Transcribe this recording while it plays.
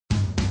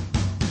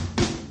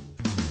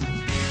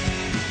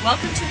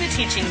Welcome to the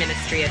teaching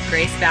ministry of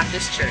Grace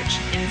Baptist Church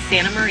in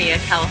Santa Maria,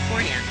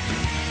 California.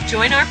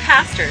 Join our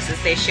pastors as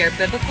they share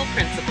biblical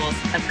principles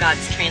of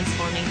God's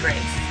transforming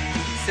grace,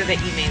 so that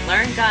you may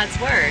learn God's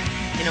Word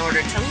in order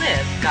to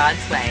live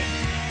God's way.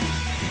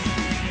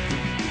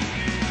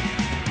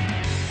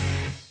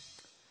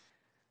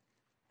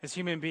 As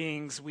human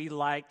beings, we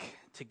like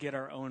to get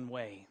our own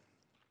way.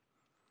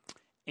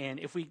 And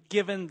if we're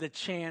given the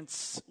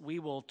chance, we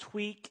will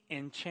tweak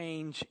and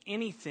change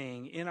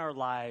anything in our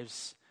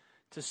lives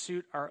to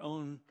suit our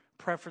own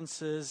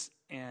preferences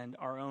and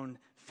our own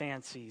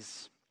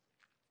fancies.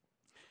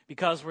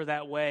 Because we're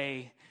that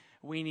way,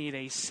 we need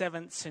a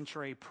 7th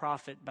century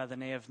prophet by the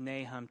name of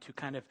Nahum to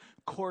kind of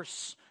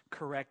course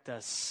correct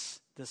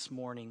us this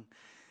morning.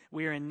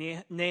 We are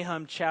in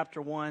Nahum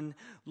chapter 1,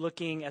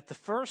 looking at the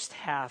first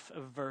half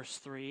of verse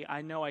 3.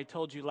 I know I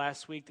told you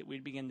last week that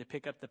we'd begin to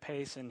pick up the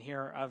pace, and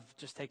here I've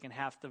just taken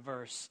half the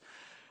verse.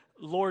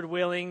 Lord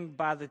willing,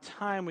 by the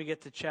time we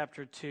get to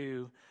chapter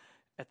 2,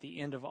 at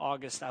the end of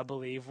August, I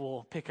believe,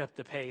 we'll pick up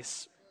the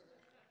pace.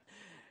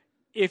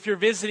 If you're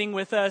visiting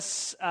with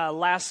us,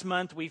 last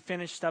month we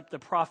finished up the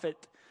prophet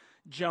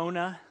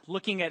Jonah,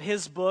 looking at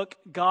his book.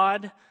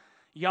 God,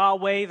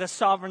 Yahweh, the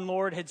sovereign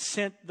Lord, had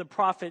sent the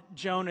prophet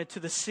Jonah to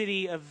the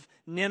city of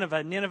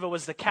Nineveh. Nineveh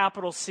was the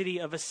capital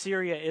city of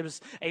Assyria. It was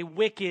a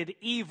wicked,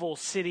 evil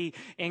city,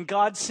 and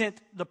God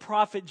sent the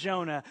prophet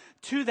Jonah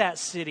to that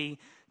city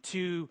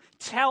to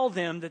tell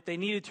them that they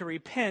needed to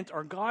repent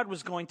or God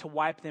was going to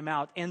wipe them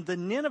out. And the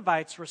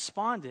Ninevites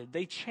responded.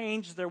 They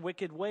changed their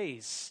wicked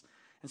ways.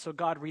 And so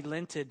God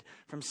relented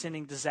from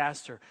sending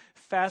disaster.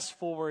 Fast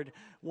forward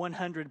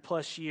 100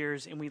 plus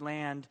years and we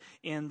land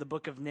in the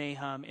book of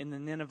Nahum, and the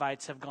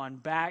Ninevites have gone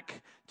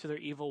back to their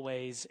evil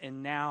ways,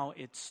 and now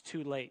it's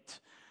too late.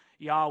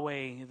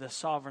 Yahweh, the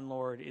sovereign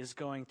Lord, is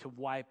going to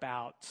wipe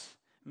out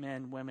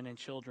men, women, and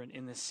children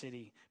in this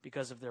city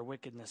because of their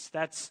wickedness.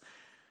 That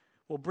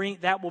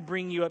will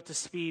bring you up to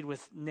speed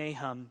with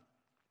Nahum.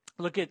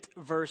 Look at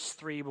verse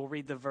 3. We'll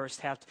read the verse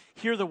half.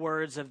 Hear the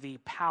words of the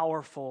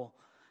powerful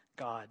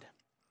God.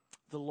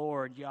 The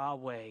Lord,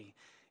 Yahweh,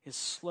 is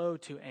slow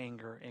to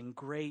anger and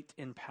great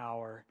in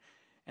power,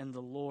 and the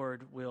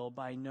Lord will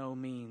by no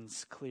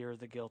means clear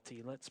the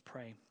guilty. Let's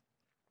pray.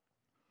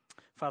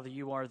 Father,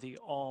 you are the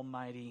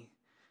almighty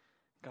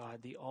God,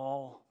 the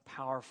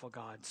all-powerful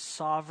God,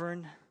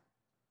 sovereign,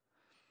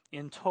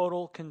 in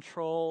total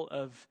control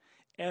of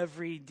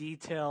every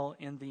detail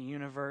in the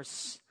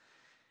universe,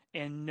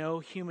 and no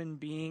human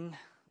being,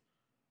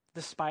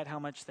 despite how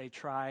much they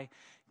try,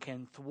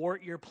 can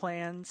thwart your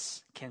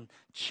plans, can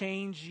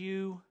change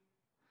you.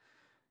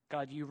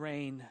 God, you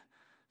reign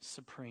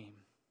supreme.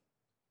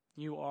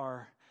 You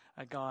are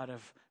a God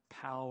of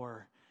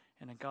power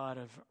and a God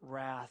of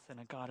wrath and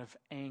a God of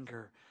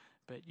anger,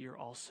 but you're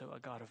also a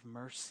God of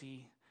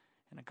mercy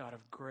and a God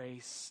of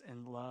grace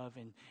and love.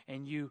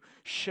 And you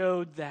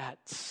showed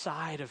that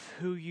side of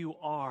who you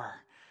are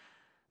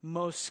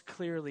most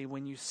clearly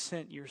when you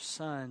sent your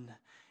Son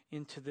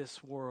into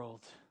this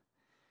world.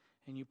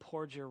 And you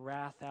poured your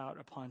wrath out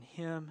upon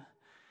him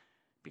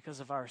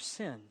because of our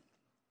sin.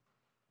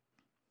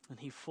 And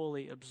he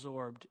fully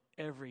absorbed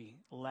every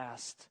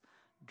last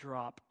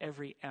drop,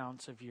 every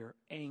ounce of your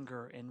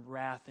anger and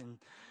wrath and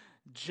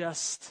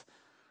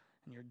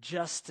your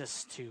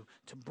justice to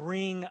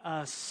bring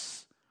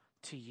us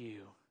to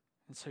you.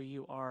 And so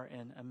you are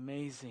an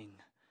amazing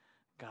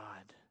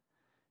God.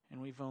 And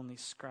we've only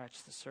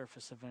scratched the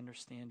surface of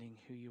understanding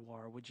who you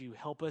are. Would you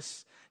help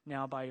us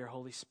now by your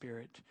Holy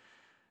Spirit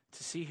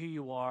to see who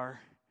you are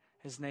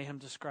as Nahum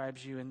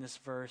describes you in this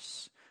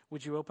verse?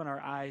 Would you open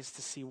our eyes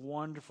to see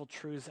wonderful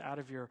truths out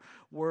of your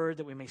word,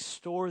 that we may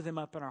store them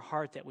up in our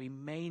heart, that we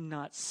may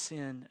not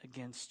sin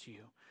against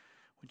you?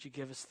 Would you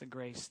give us the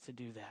grace to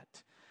do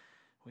that?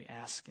 We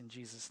ask in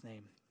Jesus'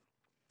 name.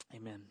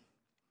 Amen.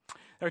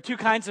 There are two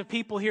kinds of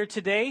people here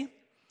today.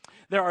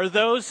 There are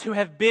those who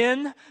have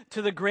been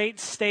to the great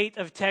state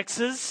of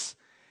Texas,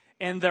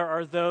 and there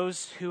are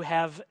those who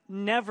have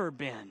never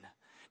been.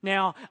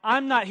 Now,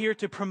 I'm not here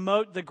to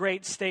promote the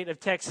great state of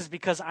Texas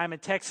because I'm a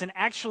Texan.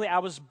 Actually, I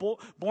was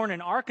born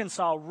in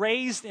Arkansas,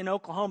 raised in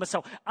Oklahoma,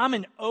 so I'm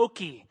an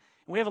Okie.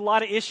 We have a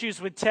lot of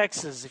issues with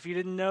Texas, if you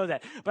didn't know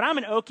that. But I'm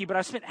an Okie, but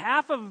I spent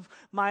half of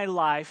my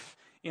life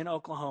in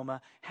Oklahoma,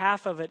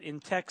 half of it in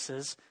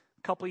Texas.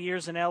 A couple of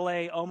years in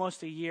L.A.,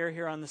 almost a year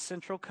here on the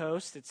Central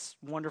Coast. It's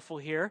wonderful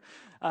here.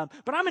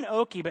 But I'm an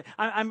Okie, but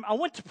I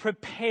want to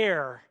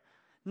prepare,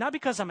 not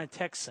because I'm a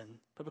Texan,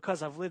 but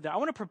because I've lived there. I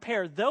want to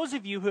prepare those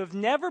of you who have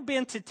never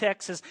been to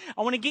Texas.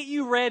 I want to get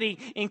you ready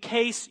in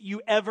case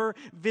you ever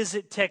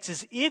visit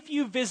Texas. If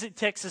you visit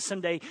Texas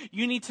someday,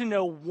 you need to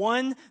know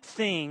one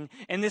thing,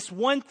 and this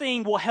one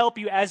thing will help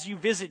you as you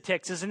visit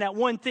Texas, and that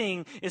one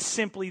thing is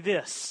simply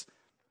this.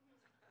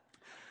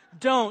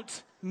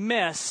 Don't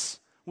mess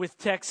with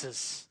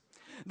Texas.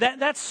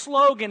 That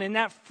slogan and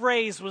that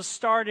phrase was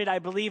started, I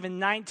believe, in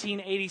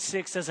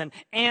 1986 as an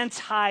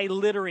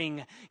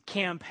anti-littering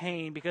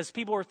campaign because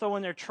people were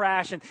throwing their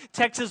trash, and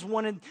Texas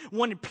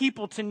wanted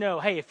people to know,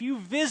 hey, if you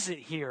visit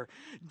here,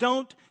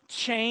 don't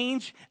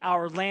change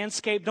our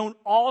landscape, don't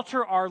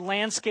alter our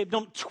landscape,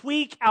 don't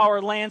tweak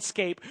our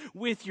landscape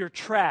with your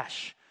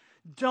trash.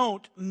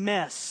 Don't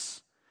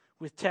mess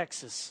with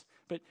Texas.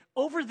 But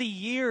over the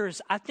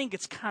years, I think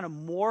it's kind of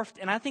morphed,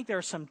 and I think there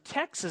are some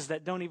Texans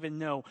that don't even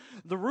know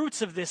the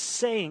roots of this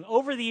saying.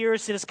 Over the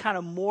years, it has kind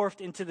of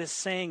morphed into this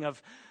saying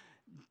of,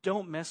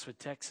 don't mess with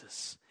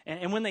Texas.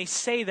 And when they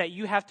say that,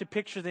 you have to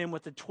picture them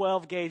with a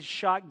 12-gauge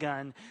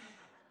shotgun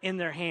in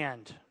their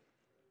hand.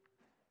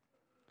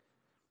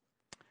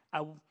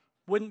 I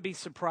wouldn't be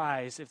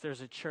surprised if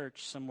there's a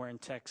church somewhere in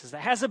Texas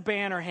that has a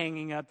banner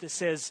hanging up that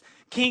says,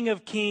 King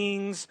of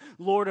Kings,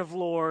 Lord of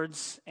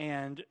Lords,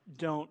 and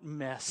don't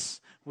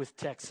mess with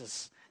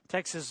Texas.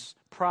 Texas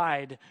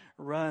pride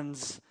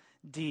runs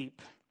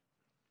deep.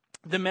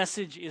 The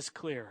message is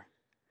clear.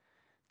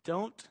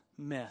 Don't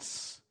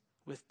mess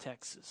with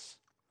Texas.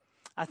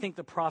 I think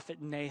the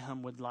prophet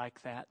Nahum would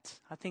like that.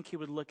 I think he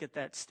would look at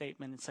that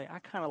statement and say, I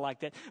kind of like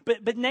that.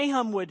 But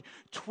Nahum would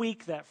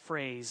tweak that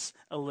phrase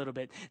a little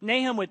bit.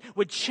 Nahum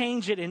would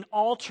change it and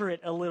alter it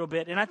a little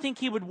bit. And I think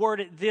he would word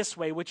it this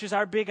way, which is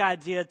our big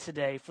idea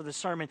today for the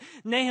sermon.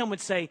 Nahum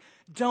would say,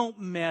 don't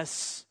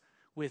mess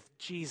with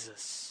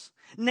Jesus.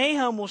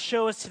 Nahum will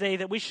show us today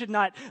that we should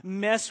not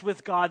mess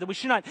with God, that we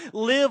should not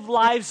live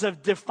lives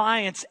of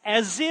defiance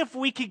as if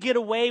we could get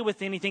away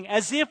with anything,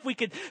 as if we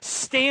could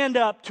stand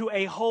up to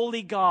a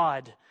holy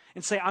God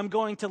and say, I'm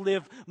going to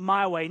live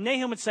my way.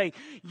 Nahum would say,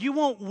 you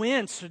won't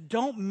win, so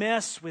don't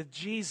mess with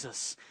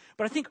Jesus.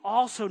 But I think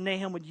also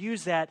Nahum would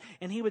use that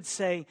and he would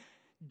say,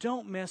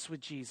 don't mess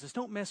with Jesus,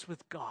 don't mess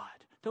with God.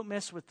 Don't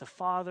mess with the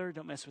Father.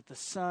 Don't mess with the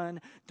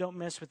Son. Don't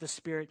mess with the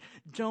Spirit.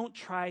 Don't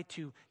try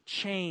to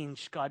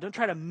change God. Don't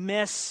try to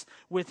mess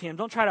with Him.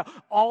 Don't try to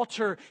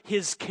alter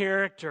His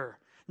character.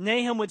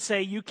 Nahum would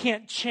say you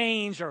can't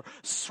change or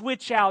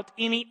switch out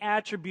any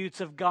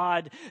attributes of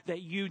God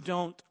that you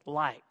don't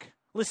like.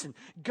 Listen,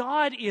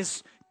 God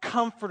is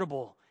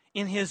comfortable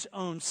in His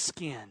own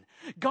skin.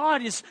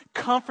 God is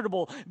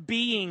comfortable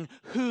being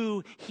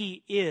who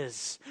He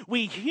is.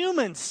 We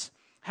humans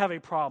have a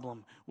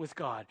problem with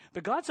God.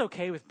 But God's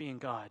okay with being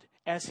God,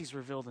 as He's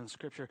revealed in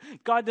Scripture.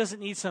 God doesn't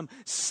need some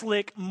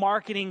slick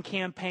marketing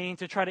campaign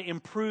to try to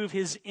improve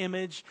His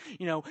image.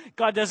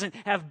 God doesn't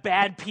have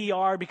bad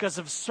PR because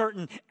of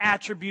certain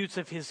attributes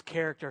of His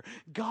character.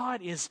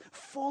 God is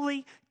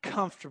fully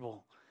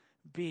comfortable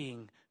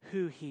being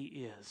who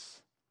He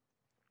is.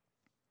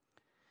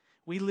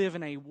 We live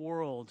in a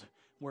world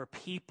where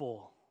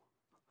people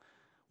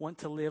want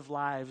to live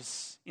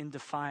lives in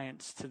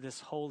defiance to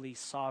this holy,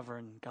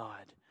 sovereign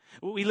God.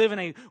 We live in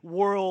a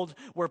world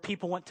where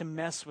people want to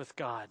mess with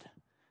God.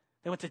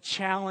 They want to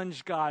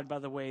challenge God by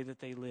the way that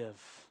they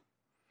live.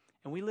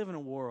 And we live in a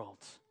world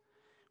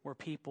where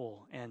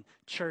people and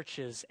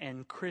churches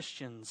and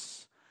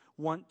Christians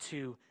want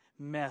to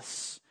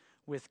mess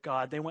with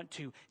God. They want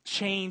to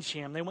change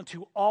Him. They want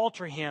to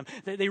alter Him.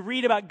 They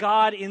read about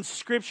God in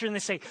Scripture and they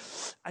say,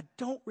 I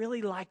don't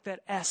really like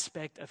that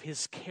aspect of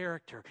His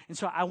character. And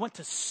so I want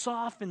to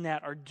soften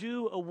that or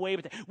do away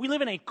with it. We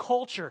live in a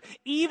culture,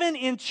 even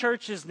in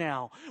churches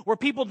now, where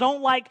people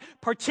don't like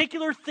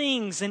particular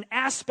things and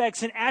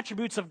aspects and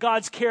attributes of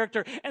God's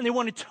character, and they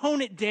want to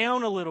tone it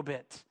down a little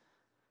bit.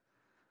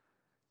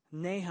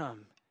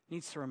 Nahum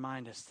needs to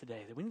remind us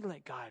today that we need to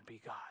let God be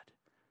God,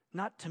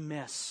 not to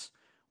mess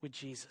with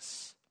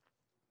Jesus.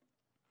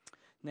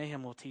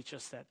 Nahum will teach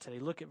us that today.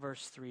 Look at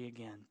verse 3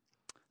 again.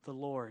 The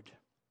Lord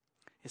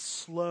is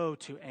slow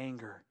to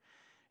anger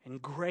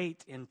and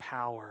great in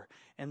power,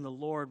 and the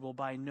Lord will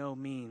by no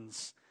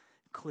means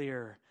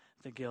clear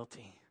the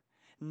guilty.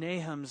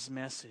 Nahum's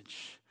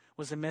message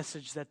was a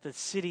message that the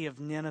city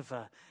of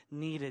Nineveh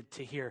needed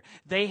to hear.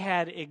 They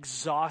had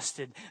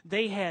exhausted,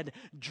 they had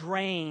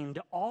drained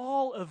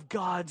all of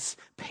God's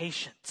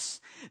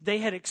patience. They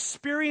had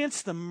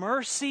experienced the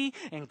mercy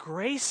and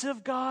grace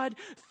of God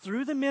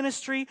through the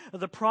ministry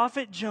of the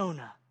prophet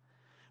Jonah.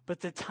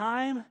 But the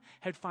time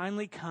had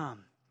finally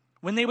come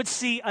when they would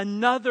see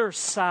another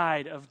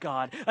side of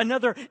God,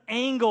 another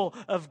angle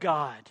of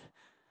God,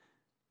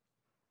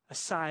 a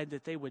side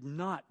that they would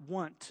not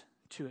want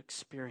to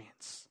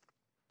experience.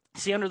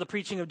 See, under the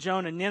preaching of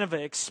Jonah,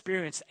 Nineveh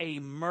experienced a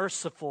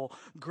merciful,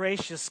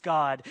 gracious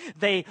God.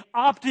 They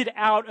opted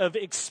out of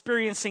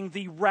experiencing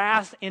the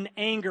wrath and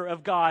anger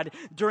of God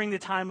during the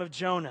time of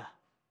Jonah.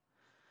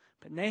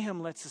 But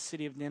Nahum lets the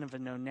city of Nineveh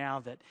know now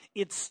that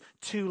it's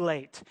too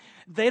late.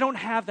 They don't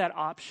have that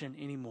option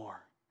anymore.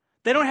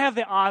 They don't have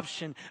the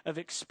option of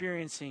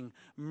experiencing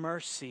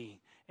mercy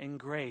and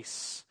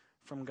grace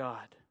from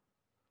God.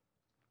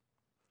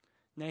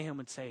 Nahum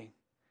would say,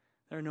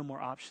 there are no more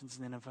options,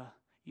 Nineveh.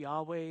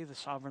 Yahweh, the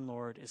sovereign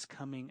Lord, is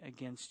coming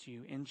against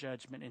you in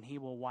judgment, and He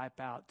will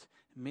wipe out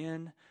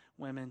men,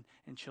 women,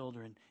 and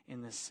children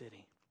in this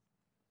city.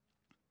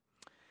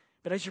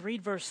 But as you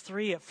read verse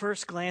 3, at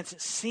first glance,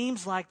 it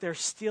seems like there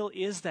still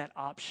is that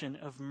option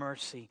of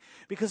mercy.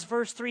 Because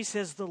verse 3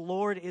 says, the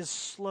Lord is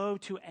slow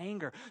to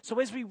anger. So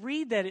as we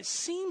read that, it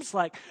seems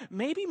like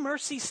maybe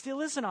mercy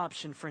still is an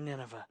option for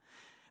Nineveh.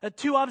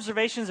 Two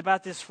observations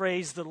about this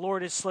phrase, the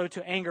Lord is slow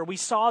to anger. We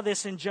saw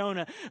this in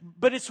Jonah,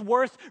 but it's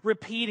worth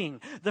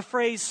repeating. The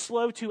phrase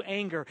slow to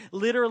anger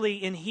literally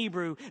in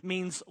Hebrew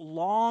means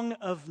long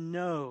of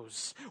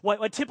nose.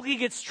 What typically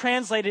gets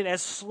translated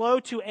as slow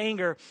to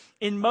anger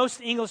in most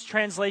English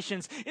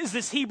translations is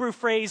this Hebrew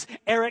phrase,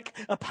 erik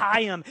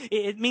apayim.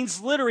 It means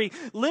literally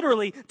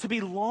to be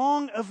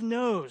long of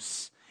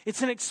nose.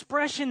 It's an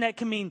expression that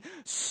can mean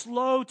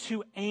slow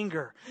to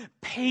anger,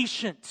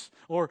 patient,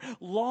 or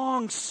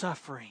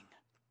long-suffering.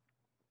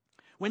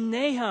 When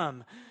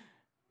Nahum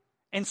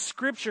and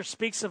Scripture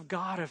speaks of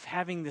God of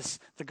having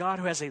the God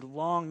who has a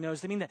long nose,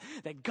 they mean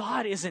that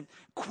God isn't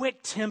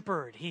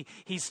quick-tempered.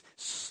 He's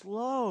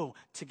slow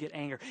to get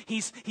anger.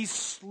 He's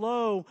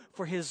slow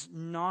for his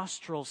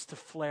nostrils to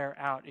flare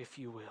out, if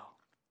you will.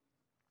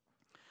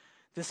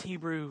 This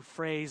Hebrew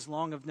phrase,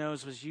 long of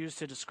nose, was used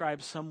to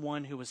describe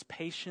someone who was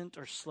patient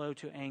or slow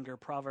to anger,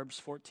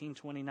 Proverbs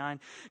 14:29.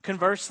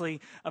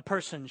 Conversely, a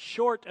person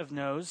short of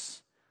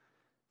nose,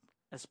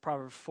 as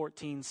Proverbs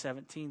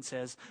 14:17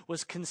 says,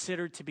 was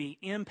considered to be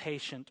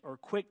impatient or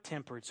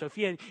quick-tempered. So if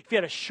you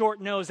had a short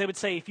nose, they would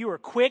say if you were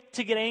quick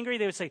to get angry,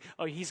 they would say,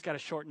 oh, he's got a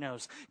short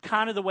nose.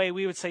 Kind of the way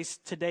we would say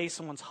today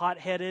someone's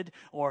hot-headed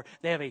or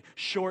they have a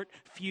short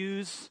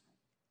fuse.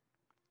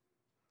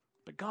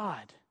 But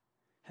God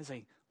has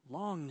a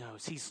long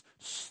nose. He's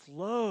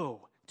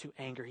slow to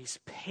anger. He's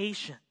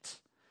patient.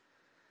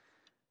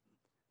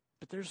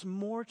 But there's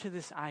more to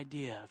this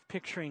idea of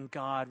picturing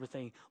God with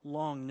a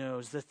long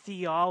nose. The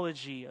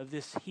theology of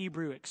this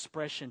Hebrew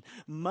expression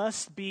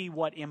must be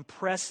what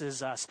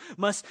impresses us,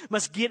 must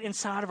get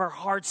inside of our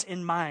hearts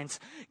and minds.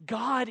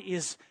 God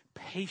is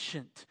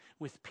patient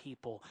with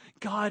people.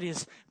 God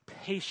is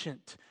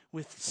patient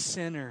with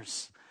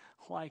sinners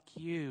like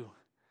you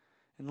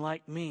and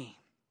like me.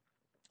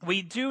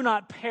 We do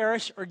not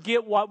perish or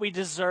get what we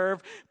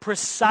deserve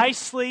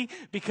precisely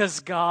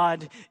because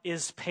God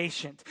is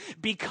patient.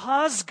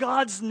 Because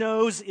God's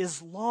nose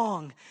is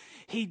long,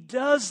 He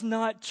does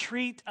not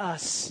treat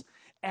us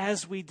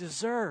as we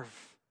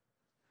deserve.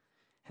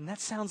 And that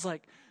sounds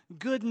like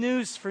good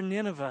news for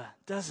Nineveh,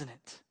 doesn't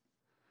it?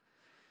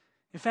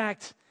 In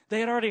fact, they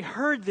had already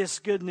heard this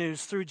good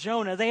news through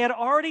Jonah. They had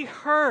already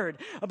heard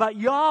about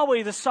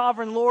Yahweh, the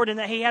sovereign Lord, and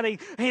that he had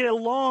a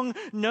long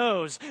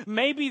nose.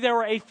 Maybe there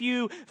were a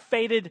few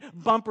faded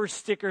bumper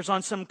stickers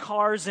on some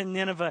cars in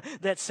Nineveh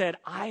that said,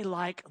 I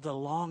like the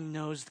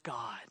long-nosed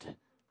God.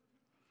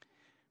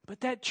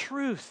 But that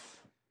truth,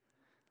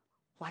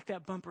 like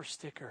that bumper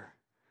sticker,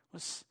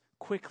 was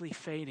quickly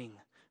fading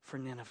for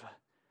Nineveh.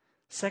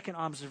 Second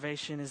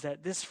observation is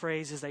that this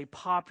phrase is a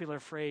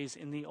popular phrase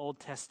in the Old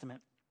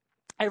Testament.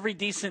 Every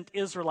decent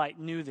Israelite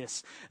knew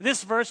this.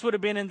 This verse would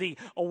have been in the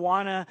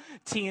Awana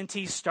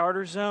TNT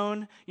starter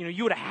zone.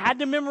 You would have had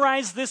to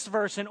memorize this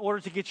verse in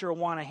order to get your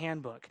Awana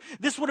handbook.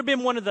 This would have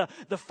been one of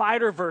the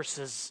fighter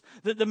verses,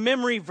 the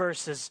memory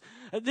verses.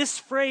 This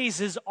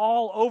phrase is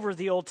all over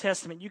the Old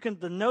Testament.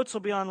 The notes will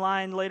be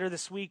online later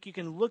this week. You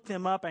can look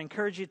them up. I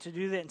encourage you to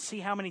do that and see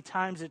how many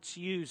times it's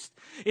used.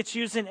 It's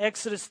used in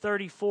Exodus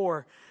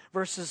 34.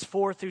 Verses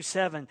 4 through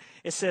 7,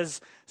 it says,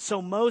 So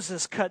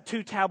Moses cut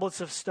 2 tablets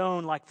of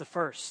stone like the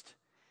first.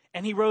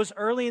 And he rose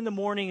early in the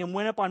morning and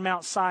went up on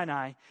Mount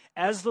Sinai,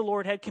 as the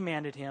Lord had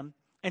commanded him,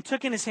 and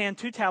took in his hand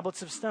 2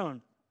 tablets of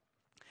stone.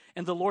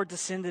 And the Lord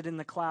descended in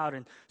the cloud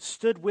and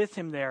stood with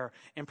him there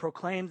and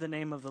proclaimed the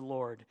name of the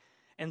Lord.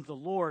 And the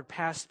Lord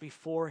passed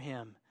before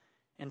him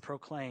and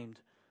proclaimed,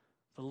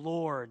 The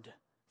Lord,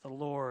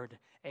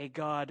 a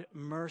God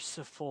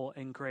merciful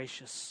and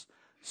gracious,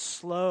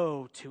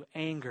 slow to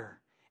anger,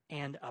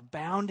 and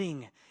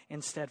abounding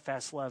in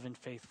steadfast love and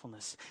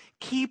faithfulness,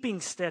 keeping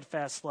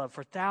steadfast love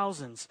for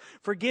thousands,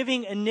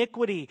 forgiving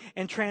iniquity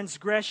and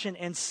transgression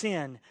and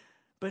sin,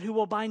 but who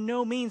will by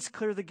no means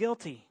clear the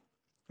guilty,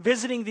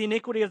 visiting the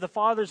iniquity of the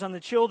fathers on the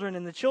children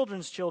and the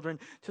children's children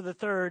to the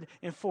 3rd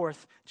and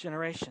 4th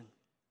generation.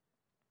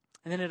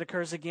 And then it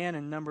occurs again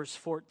in Numbers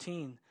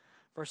 14,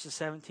 verses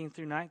 17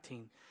 through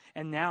 19.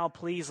 And now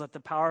please let the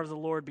power of the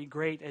Lord be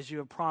great as you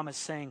have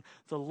promised, saying,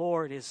 The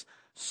Lord is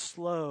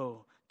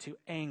slow to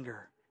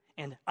anger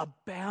and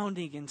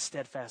abounding in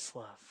steadfast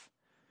love,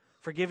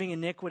 forgiving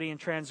iniquity and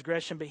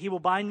transgression, but he will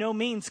by no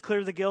means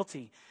clear the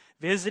guilty,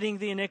 visiting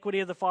the iniquity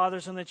of the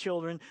fathers and the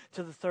children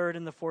to the 3rd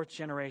and the 4th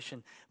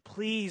generation.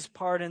 Please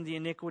pardon the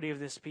iniquity of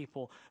this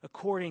people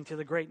according to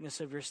the greatness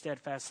of your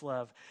steadfast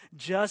love,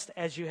 just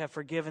as you have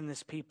forgiven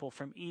this people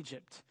from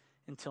Egypt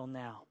until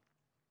now.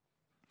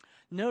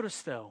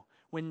 Notice, though,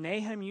 when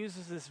Nahum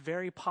uses this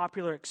very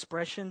popular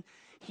expression,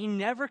 he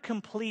never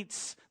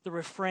completes the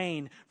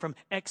refrain from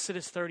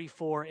Exodus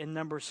 34 and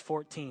Numbers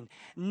 14.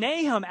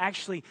 Nahum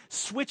actually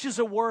switches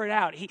a word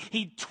out.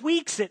 He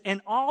tweaks it and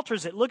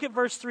alters it. Look at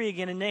verse 3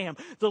 again in Nahum.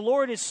 The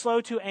Lord is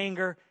slow to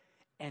anger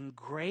and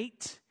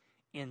great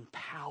in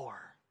power.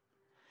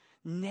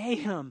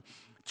 Nahum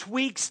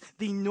tweaks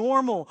the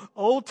normal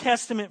Old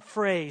Testament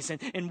phrase.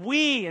 And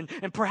we,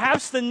 and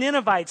perhaps the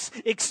Ninevites,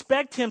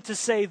 expect him to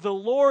say, the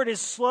Lord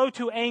is slow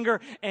to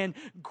anger and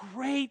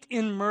great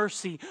in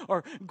mercy,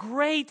 or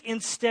great in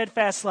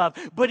steadfast love.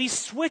 But he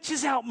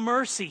switches out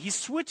mercy. He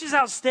switches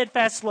out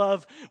steadfast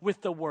love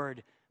with the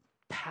word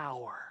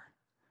power.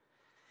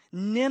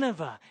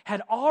 Nineveh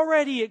had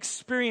already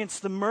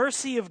experienced the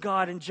mercy of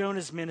God in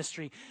Jonah's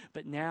ministry,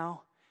 but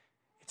now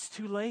it's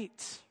too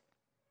late.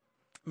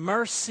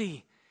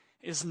 Mercy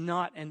is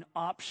not an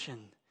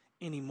option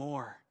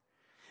anymore.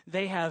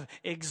 They have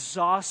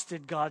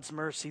exhausted God's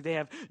mercy. They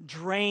have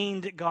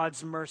drained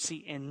God's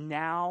mercy, and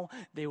now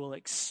they will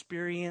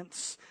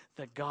experience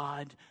the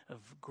God of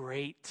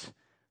great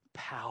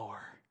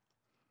power.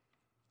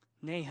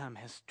 Nahum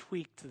has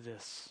tweaked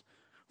this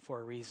for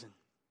a reason.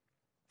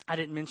 I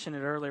didn't mention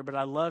it earlier, but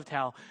I loved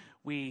how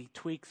we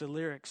tweaked the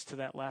lyrics to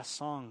that last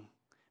song.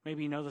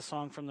 Maybe you know the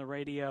song from the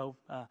radio.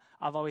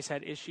 I've always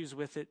had issues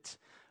with it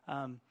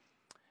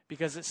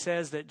because it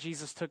says that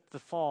Jesus took the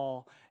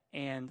fall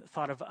and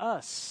thought of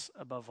us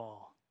above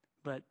all.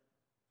 But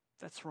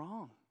that's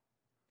wrong.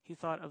 He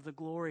thought of the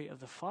glory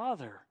of the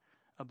Father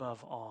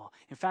above all.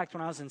 In fact,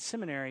 when I was in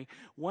seminary,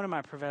 one of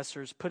my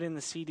professors put in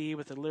the CD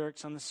with the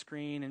lyrics on the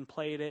screen and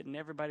played it, and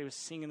everybody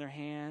was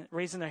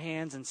raising their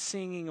hands and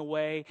singing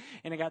away.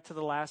 And it got to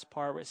the last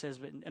part where it says,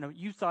 "But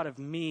you thought of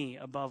me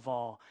above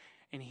all."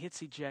 And he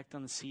hits eject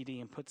on the CD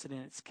and puts it in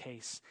its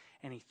case,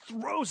 and he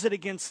throws it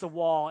against the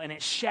wall, and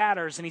it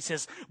shatters, and he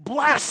says,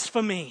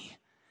 "Blasphemy!"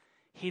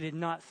 He did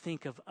not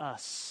think of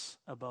us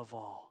above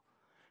all.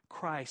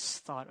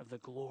 Christ thought of the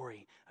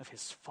glory of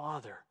his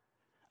Father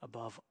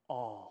above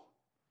all.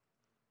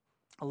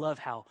 I love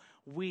how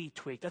we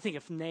tweaked. I think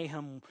if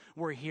Nahum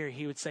were here,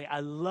 he would say,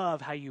 I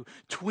love how you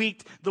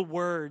tweaked the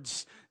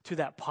words to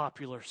that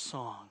popular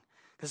song.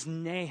 Because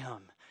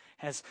Nahum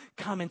has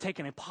come and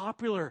taken a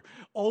popular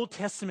Old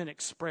Testament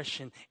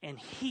expression and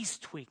he's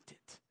tweaked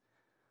it.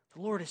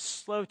 The Lord is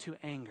slow to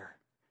anger.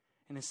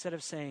 And instead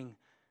of saying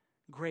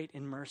great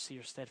in mercy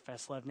or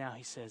steadfast love, now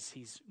he says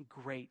he's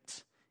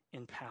great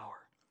in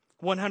power.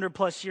 100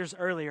 plus years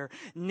earlier,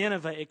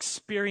 Nineveh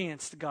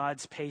experienced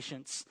God's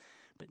patience.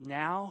 But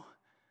now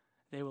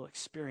they will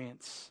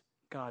experience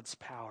God's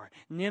power.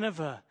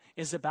 Nineveh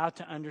is about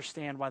to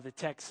understand why the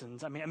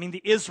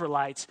the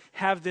Israelites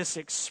have this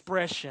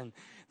expression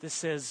that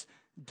says,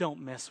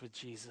 don't mess with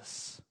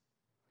Jesus.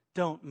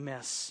 Don't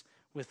mess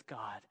with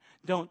God.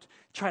 Don't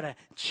try to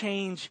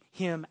change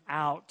him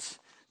out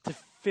to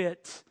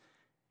fit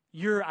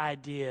your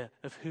idea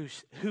of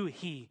who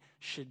he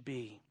should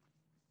be.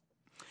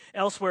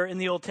 Elsewhere in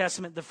the Old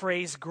Testament, the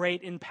phrase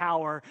great in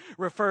power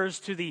refers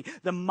to the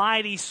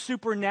mighty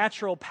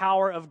supernatural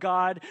power of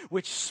God,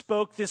 which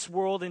spoke this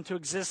world into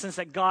existence,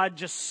 that God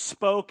just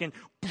spoke and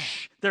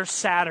there's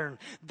Saturn.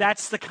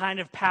 That's the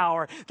kind of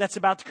power that's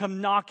about to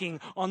come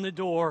knocking on the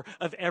door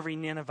of every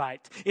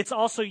Ninevite. It's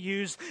also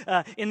used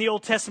in the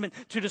Old Testament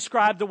to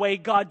describe the way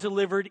God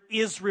delivered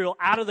Israel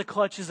out of the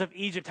clutches of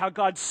Egypt, how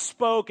God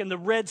spoke and the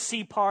Red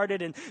Sea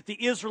parted and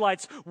the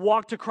Israelites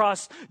walked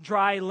across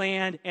dry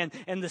land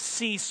and the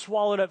sea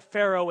swallowed up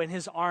Pharaoh and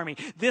his army.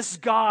 This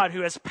God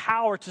who has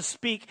power to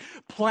speak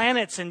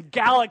planets and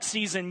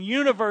galaxies and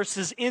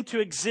universes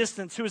into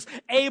existence, who is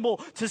able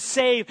to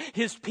save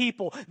his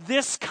people,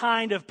 this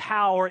kind of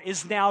power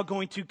is now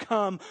going to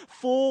come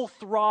full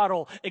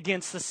throttle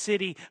against the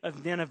city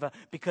of Nineveh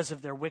because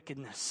of their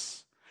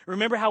wickedness.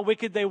 Remember how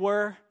wicked they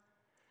were?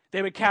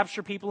 They would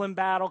capture people in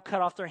battle,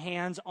 cut off their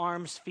hands,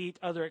 arms, feet,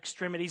 other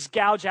extremities,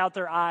 gouge out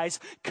their eyes,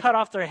 cut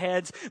off their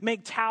heads,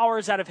 make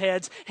towers out of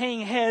heads,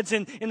 hang heads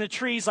in the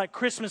trees like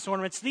Christmas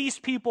ornaments. These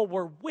people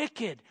were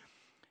wicked.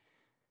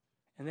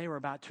 And they were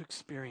about to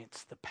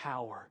experience the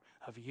power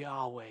of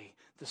Yahweh,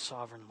 the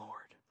sovereign Lord.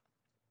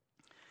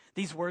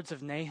 These words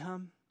of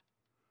Nahum,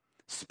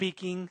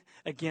 speaking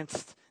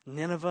against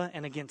Nineveh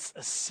and against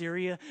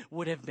Assyria,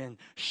 would have been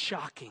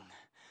shocking.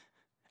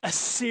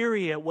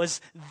 Assyria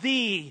was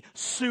the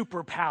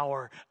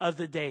superpower of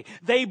the day.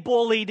 They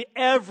bullied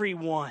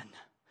everyone.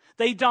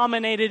 They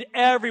dominated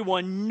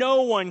everyone.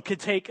 No one could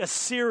take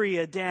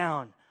Assyria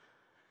down.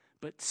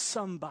 But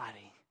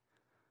somebody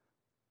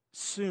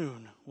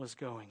soon was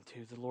going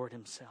to, the Lord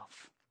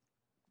himself.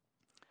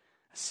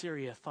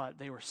 Assyria thought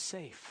they were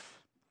safe.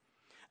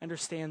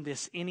 Understand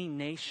this, any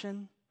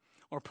nation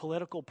or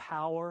political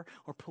power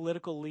or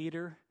political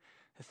leader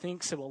who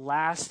thinks it will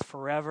last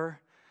forever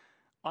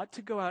ought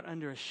to go out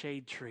under a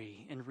shade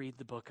tree and read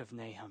the book of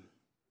Nahum.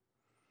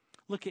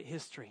 Look at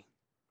history.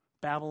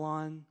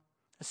 Babylon,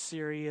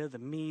 Assyria, the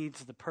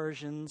Medes, the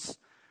Persians,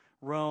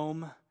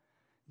 Rome,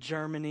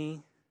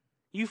 Germany.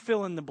 You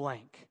fill in the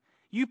blank.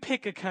 You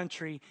pick a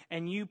country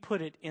and you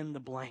put it in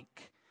the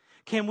blank.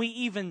 Can we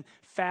even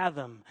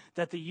fathom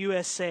that the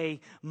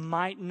USA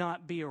might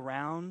not be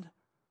around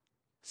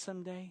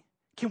someday?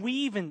 Can we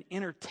even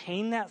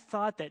entertain that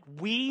thought that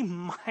we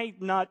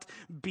might not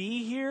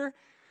be here?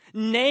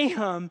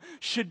 Nahum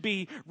should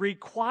be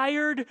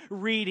required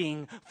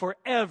reading for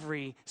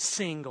every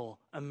single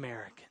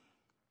American.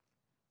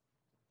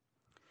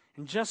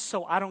 And just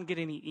so I don't get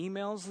any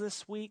emails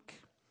this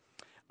week,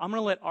 I'm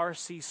going to let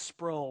R.C.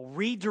 Sproul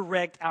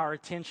redirect our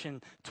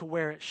attention to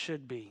where it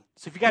should be.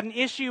 So if you got an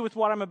issue with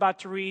what I'm about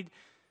to read,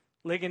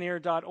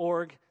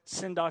 Ligonier.org,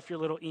 send off your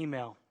little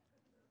email.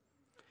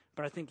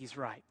 But I think he's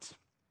right.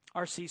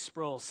 R.C.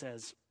 Sproul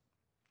says,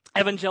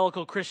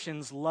 evangelical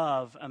Christians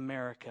love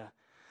America.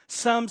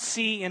 Some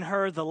see in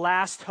her the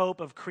last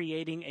hope of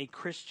creating a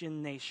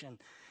Christian nation,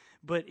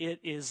 but it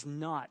is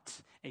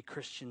not a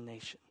Christian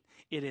nation.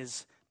 It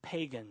is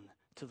pagan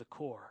to the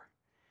core.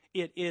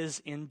 It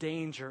is in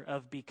danger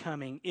of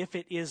becoming, if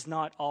it is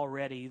not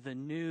already, the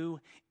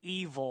new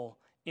evil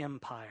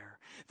empire.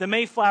 The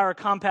Mayflower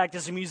Compact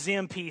is a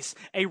museum piece,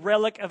 a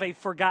relic of a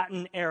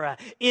forgotten era.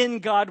 In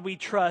God we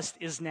trust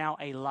is now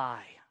a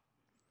lie.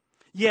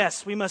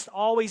 Yes, we must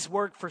always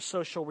work for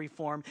social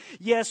reform.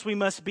 Yes, we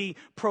must be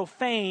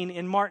profane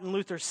in Martin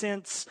Luther's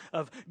sense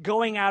of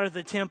going out of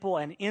the temple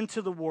and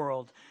into the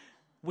world.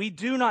 We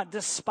do not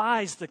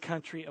despise the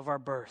country of our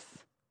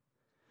birth.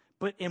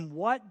 But in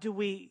what do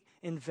we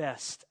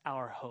invest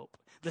our hope?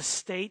 The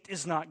state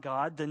is not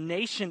God. The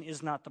nation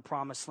is not the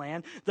promised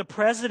land. The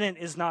president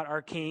is not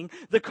our king.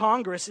 The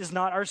Congress is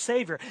not our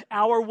savior.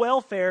 Our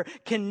welfare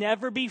can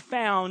never be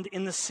found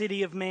in the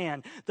city of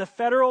man. The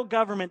federal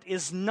government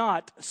is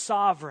not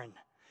sovereign.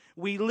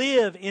 We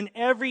live in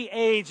every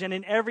age and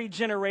in every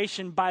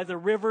generation by the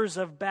rivers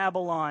of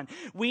Babylon.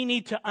 We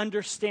need to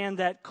understand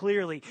that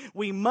clearly.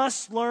 We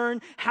must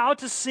learn how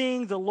to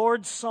sing the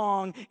Lord's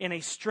song in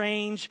a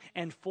strange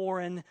and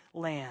foreign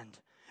land.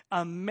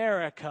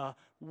 America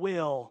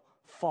will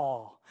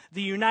fall.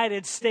 The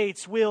United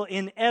States will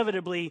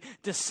inevitably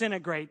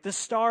disintegrate. The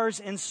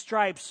stars and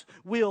stripes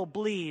will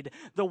bleed.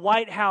 The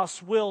White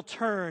House will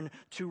turn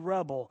to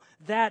rubble.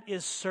 That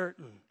is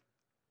certain.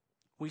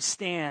 We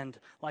stand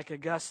like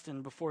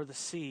Augustine before the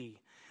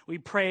sea. We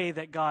pray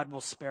that God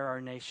will spare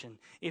our nation.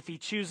 If he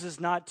chooses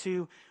not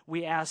to,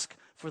 we ask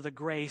for the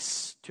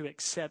grace to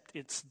accept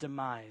its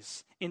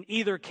demise. In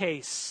either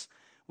case,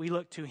 we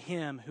look to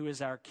him who is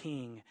our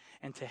King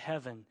and to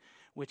heaven,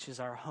 which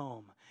is our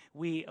home.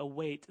 We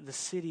await the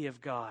city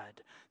of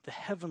God, the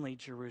heavenly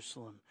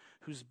Jerusalem,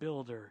 whose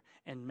builder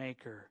and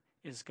maker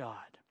is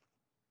God.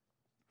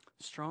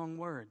 Strong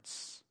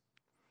words.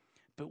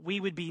 But we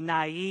would be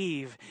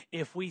naive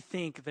if we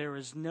think there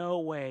is no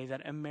way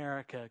that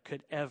America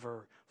could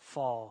ever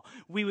fall.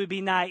 We would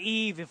be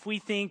naive if we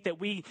think that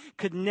we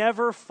could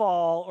never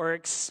fall or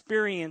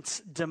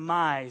experience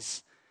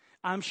demise.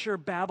 I'm sure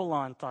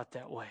Babylon thought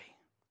that way.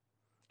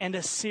 And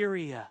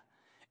Assyria,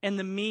 and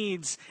the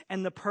Medes,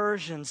 and the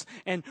Persians,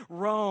 and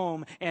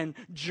Rome, and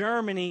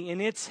Germany in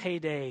its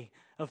heyday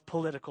of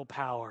political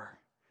power,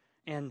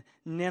 and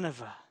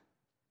Nineveh.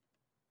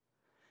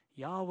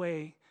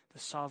 Yahweh, the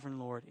sovereign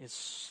Lord, is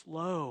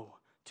slow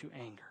to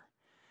anger,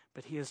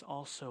 but he is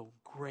also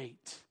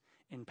great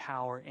in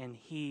power, and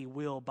he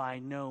will by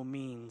no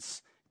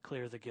means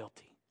clear the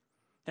guilty.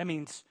 That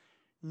means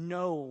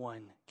no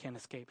one can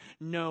escape.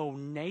 No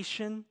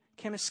nation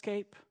can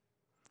escape.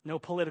 No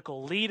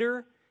political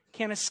leader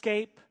can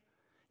escape.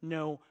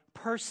 No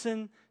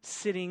person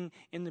sitting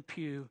in the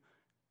pew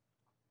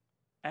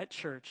at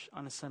church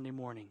on a Sunday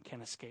morning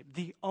can escape.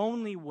 The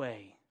only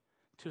way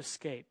to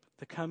escape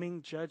the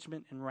coming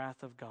judgment and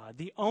wrath of God,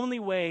 the only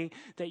way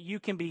that you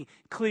can be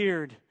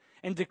cleared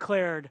and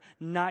declared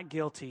not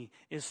guilty,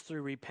 is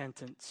through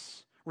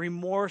repentance.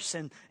 Remorse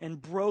and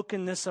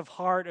brokenness of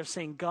heart of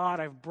saying, God,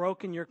 I've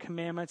broken your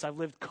commandments. I've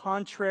lived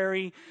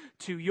contrary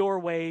to your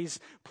ways.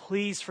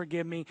 Please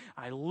forgive me.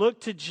 I look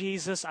to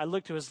Jesus. I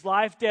look to his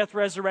life, death,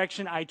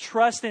 resurrection. I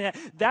trust in it.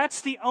 That's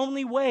the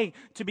only way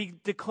to be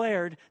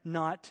declared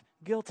not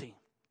guilty.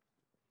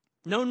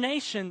 No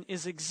nation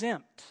is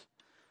exempt.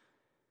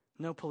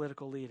 No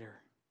political leader.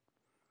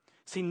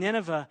 See,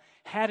 Nineveh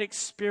had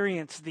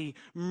experienced the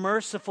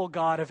merciful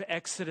God of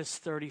Exodus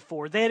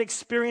 34. They had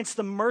experienced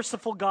the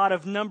merciful God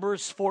of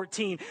Numbers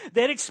 14.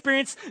 They had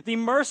experienced the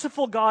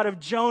merciful God of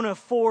Jonah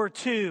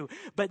 4:2.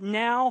 But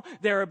now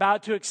they're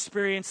about to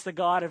experience the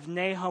God of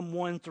Nahum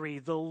 1:3.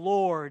 The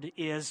Lord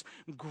is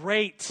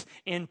great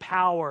in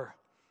power,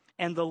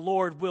 and the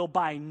Lord will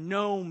by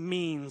no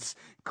means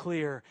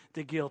clear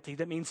the guilty.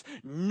 That means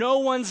no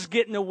one's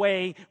getting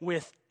away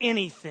with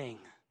anything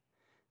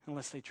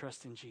unless they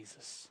trust in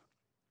Jesus.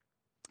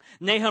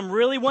 Nahum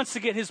really wants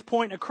to get his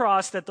point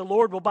across that the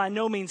Lord will by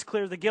no means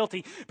clear the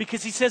guilty,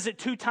 because he says it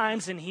 2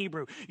 times in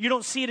Hebrew. You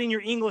don't see it in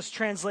your English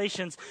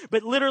translations,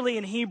 but literally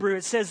in Hebrew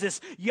it says this: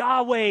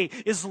 Yahweh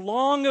is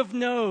long of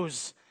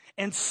nose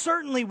and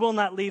certainly will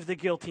not leave the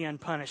guilty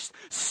unpunished.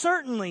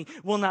 Certainly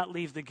will not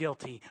leave the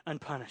guilty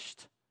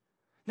unpunished.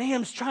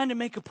 Nahum's trying to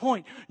make a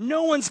point.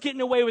 No one's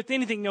getting away with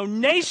anything. No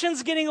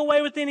nation's getting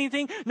away with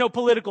anything. No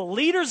political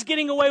leader's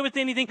getting away with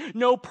anything.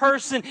 No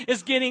person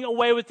is getting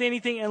away with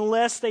anything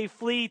unless they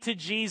flee to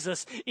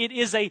Jesus. It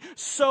is a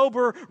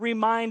sober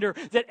reminder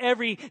that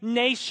every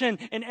nation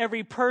and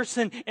every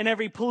person and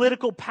every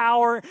political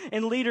power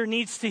and leader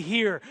needs to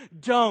hear.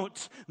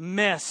 Don't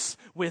mess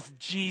with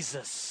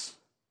Jesus.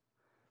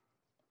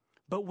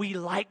 but we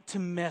like to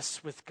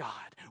mess with God.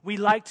 We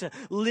like to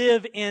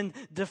live in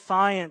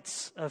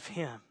defiance of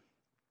Him.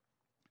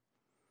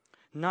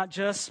 Not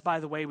just by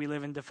the way we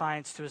live in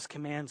defiance to His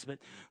commands, but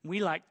we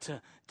like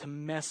to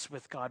mess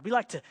with God. We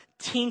like to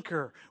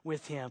tinker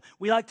with Him.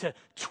 We like to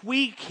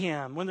tweak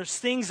Him when there's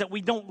things that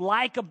we don't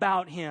like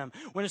about Him,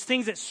 when there's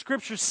things that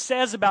Scripture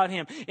says about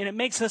Him, and it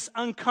makes us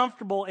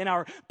uncomfortable in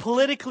our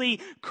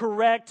politically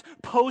correct,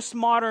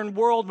 postmodern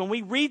world. When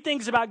we read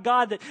things about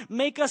God that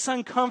make us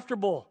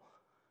uncomfortable,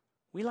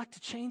 we like to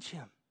change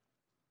Him.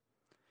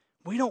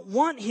 We don't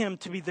want Him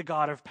to be the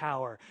God of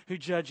power who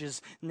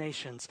judges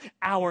nations,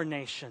 our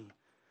nation,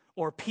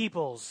 or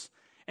peoples,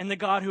 and the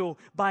God who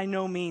by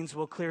no means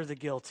will clear the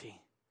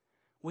guilty.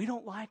 We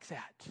don't like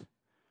that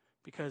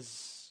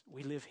because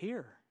we live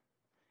here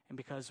and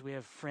because we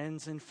have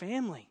friends and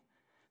family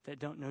that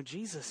don't know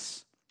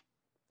Jesus.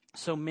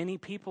 So many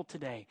people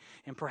today,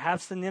 and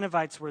perhaps the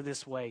Ninevites were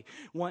this way,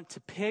 want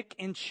to pick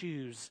and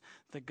choose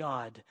the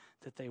God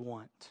that they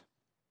want.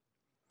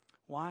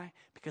 Why?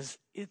 Because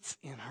it's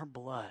in our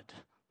blood.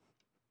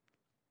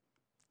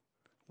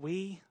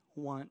 We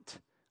want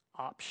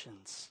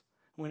options.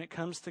 When it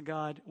comes to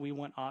God, we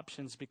want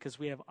options because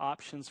we have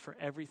options for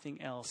everything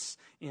else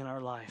in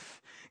our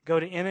life. Go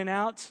to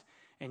In-N-Out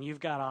and you've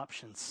got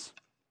options.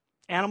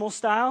 Animal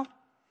style,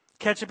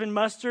 ketchup and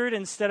mustard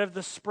instead of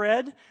the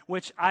spread,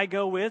 which I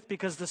go with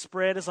because the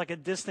spread is like a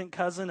distant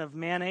cousin of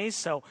mayonnaise,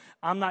 so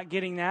I'm not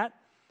getting that.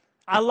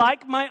 I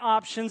like my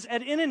options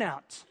at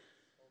In-N-Out.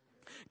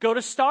 Go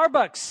to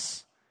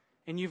Starbucks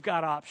and you've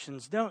got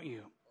options, don't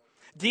you?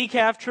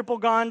 Decaf, triple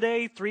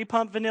grande,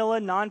 3-pump vanilla,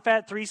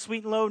 non-fat, 3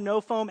 sweet and low, no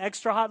foam,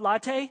 extra hot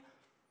latte.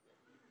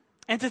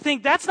 And to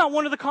think that's not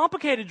one of the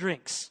complicated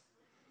drinks.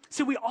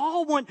 See, we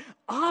all want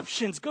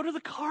options. Go to the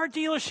car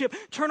dealership,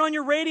 turn on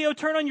your radio,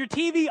 turn on your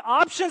TV.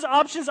 Options,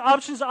 options,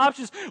 options,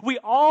 options. We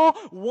all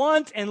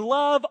want and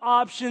love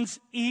options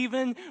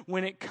even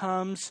when it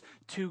comes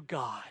to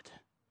God.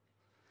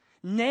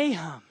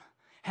 Nahum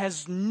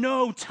has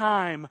no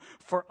time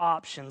for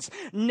options.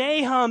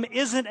 Nahum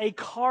isn't a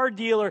car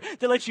dealer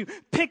that lets you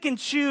pick and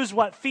choose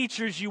what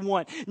features you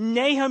want.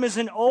 Nahum is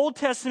an Old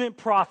Testament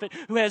prophet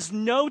who has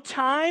no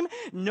time,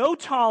 no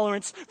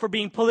tolerance for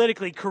being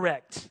politically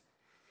correct.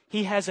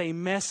 He has a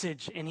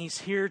message and he's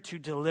here to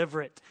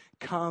deliver it,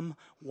 come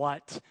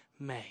what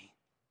may.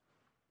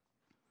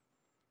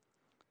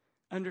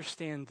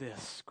 Understand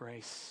this,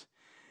 Grace.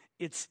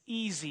 It's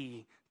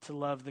easy to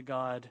love the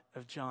God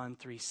of John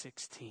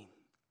 3:16.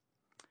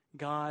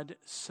 God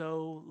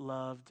so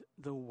loved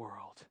the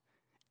world.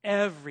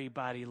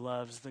 Everybody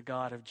loves the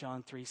God of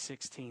John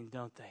 3:16,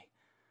 don't they?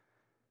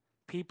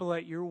 People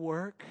at your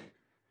work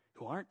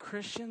who aren't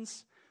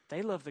Christians,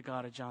 they love the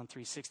God of John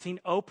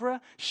 3:16.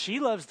 Oprah, she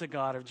loves the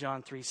God of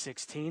John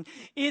 3:16.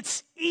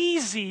 It's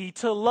easy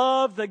to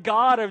love the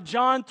God of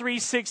John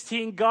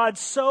 3:16. God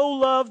so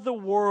loved the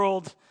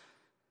world.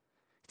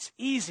 It's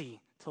easy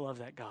to love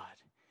that God.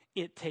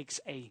 It takes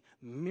a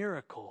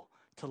miracle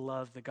to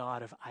love the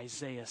God of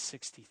Isaiah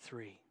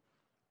 63.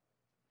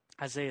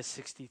 Isaiah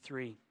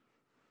 63.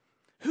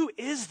 Who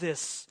is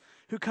this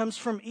who comes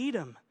from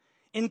Edom,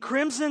 in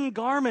crimson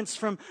garments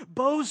from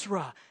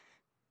Bozrah?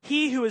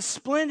 He who is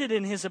splendid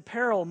in his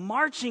apparel,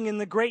 marching in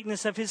the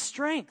greatness of his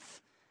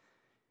strength.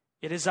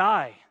 It is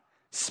I,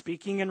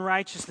 speaking in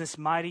righteousness,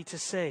 mighty to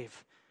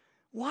save.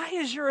 Why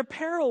is your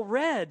apparel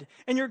red,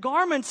 and your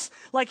garments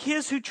like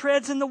his who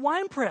treads in the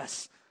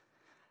winepress?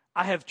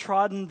 I have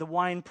trodden the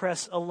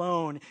winepress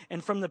alone,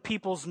 and from the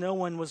peoples no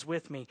one was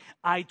with me.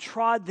 I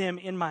trod them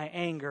in my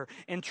anger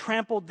and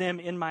trampled them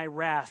in my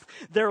wrath.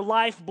 Their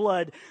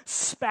lifeblood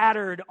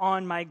spattered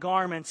on my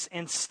garments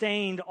and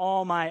stained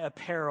all my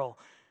apparel.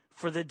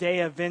 For the day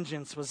of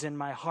vengeance was in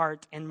my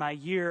heart, and my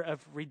year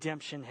of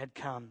redemption had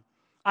come.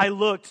 I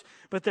looked,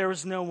 but there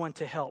was no one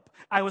to help.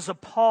 I was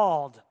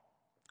appalled,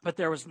 but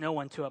there was no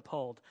one to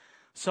uphold.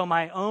 So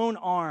my own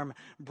arm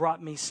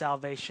brought me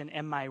salvation,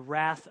 and my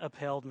wrath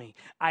upheld me.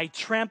 I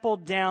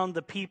trampled down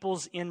the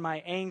peoples in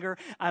my anger.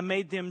 I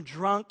made them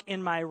drunk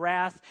in my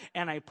wrath,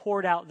 and I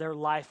poured out their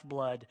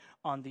lifeblood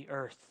on the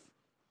earth.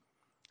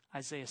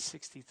 Isaiah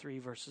 63,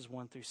 verses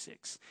 1 through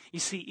 6. You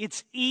see,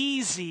 it's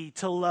easy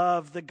to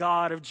love the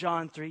God of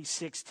John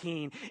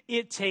 3:16.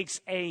 It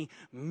takes a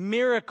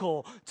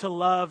miracle to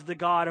love the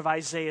God of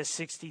Isaiah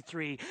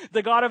 63.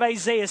 The God of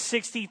Isaiah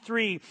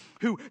 63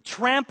 who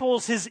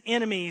tramples his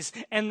enemies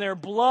and their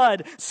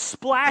blood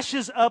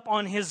splashes up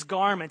on his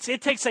garments.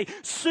 It takes a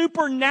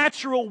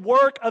supernatural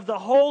work of the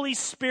Holy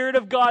Spirit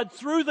of God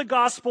through the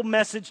gospel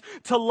message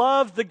to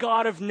love the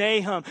God of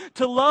Nahum,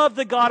 to love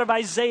the God of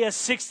Isaiah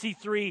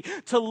 63,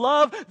 to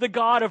love the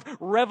God of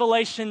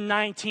Revelation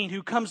 19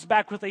 who comes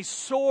back with a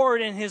sword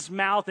in his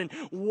mouth and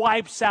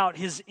wipes out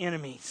his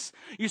enemies.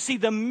 You see,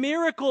 the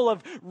miracle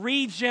of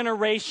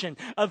regeneration,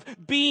 of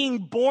being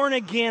born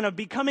again, of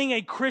becoming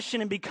a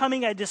Christian and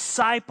becoming a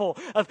disciple,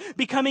 of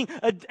becoming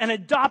an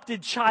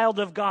adopted child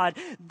of God,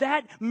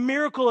 that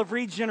miracle of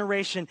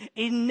regeneration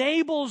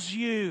enables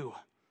you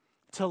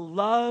to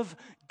love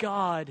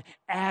God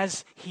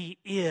as He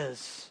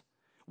is,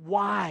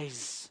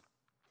 wise,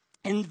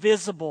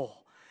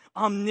 invisible,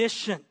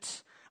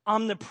 omniscient,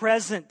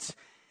 omnipresent,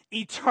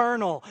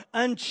 eternal,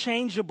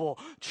 unchangeable,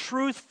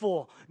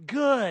 truthful,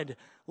 good,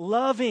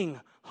 loving,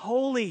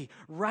 holy,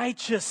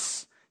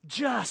 righteous,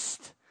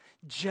 just,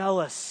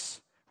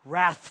 jealous,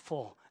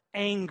 wrathful,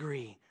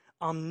 angry,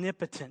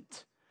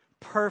 omnipotent,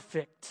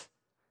 perfect,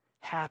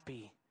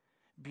 happy,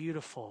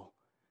 beautiful,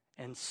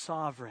 and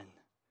sovereign,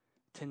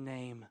 to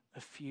name a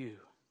few.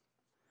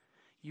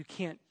 You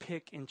can't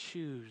pick and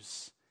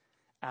choose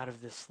out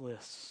of this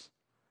list.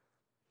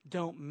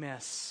 Don't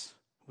mess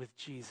with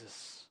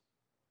Jesus.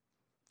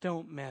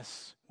 Don't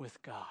mess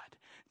with God.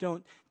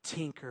 Don't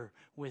tinker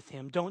with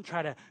him. Don't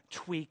try to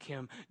tweak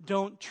him.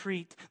 Don't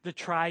treat the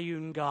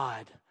triune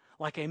God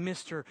like a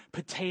Mr.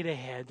 Potato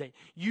Head, that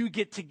you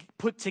get to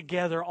put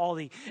together all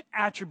the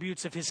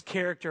attributes of his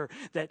character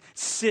that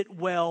sit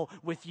well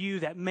with you,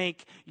 that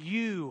make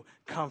you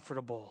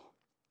comfortable.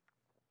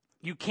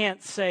 You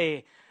can't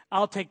say,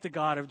 I'll take the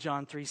God of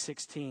John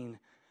 3:16,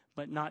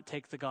 but not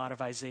take the God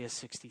of Isaiah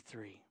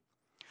 63.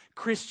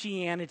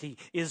 Christianity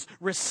is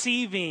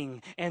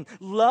receiving and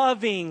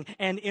loving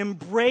and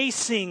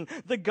embracing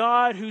the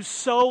God who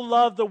so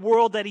loved the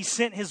world that he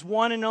sent his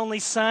one and only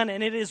Son,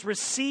 and it is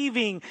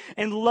receiving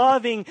and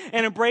loving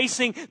and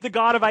embracing the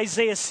God of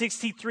Isaiah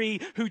 63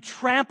 who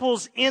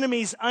tramples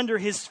enemies under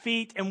his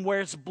feet and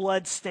wears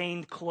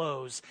blood-stained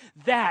clothes.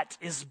 That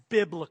is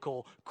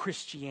biblical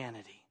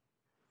Christianity.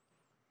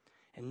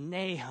 And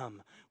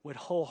Nahum would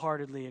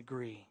wholeheartedly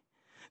agree.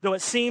 Though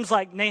it seems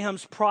like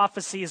Nahum's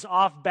prophecy is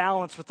off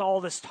balance with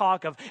all this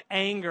talk of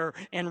anger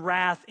and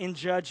wrath and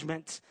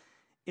judgment,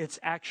 it's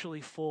actually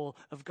full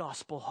of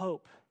gospel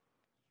hope.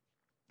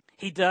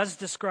 He does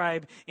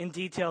describe in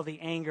detail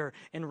the anger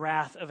and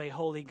wrath of a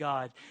holy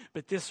God,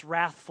 but this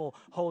wrathful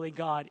holy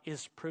God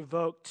is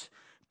provoked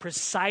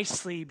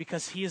precisely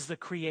because he is the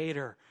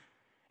creator,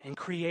 and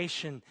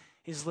creation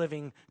is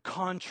living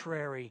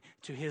contrary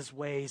to his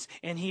ways,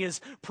 and he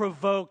is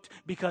provoked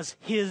because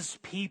his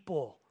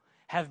people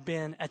have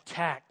been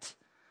attacked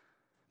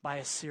by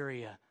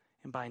Assyria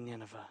and by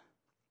Nineveh.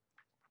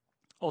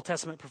 Old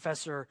Testament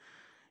professor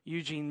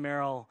Eugene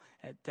Merrill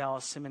at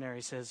Dallas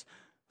Seminary says,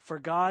 for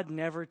God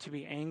never to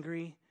be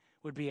angry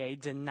would be a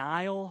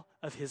denial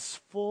of his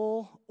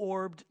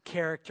full-orbed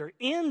character,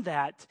 in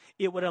that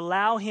it would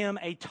allow him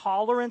a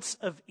tolerance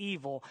of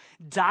evil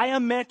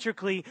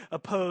diametrically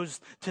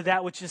opposed to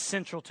that which is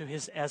central to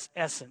his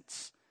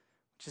essence,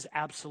 which is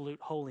absolute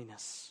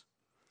holiness.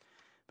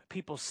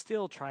 People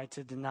still try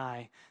to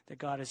deny that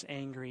God is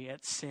angry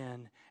at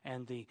sin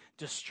and the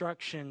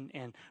destruction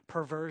and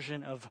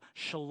perversion of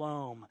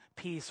shalom,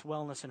 peace,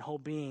 wellness, and whole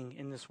being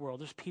in this world.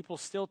 There's people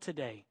still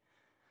today,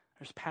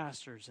 there's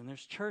pastors and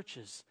there's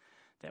churches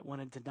that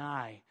want to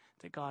deny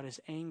that God is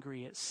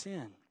angry at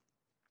sin.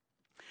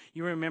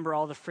 You remember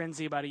all the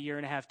frenzy about a year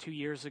and a half, 2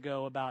 years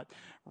ago about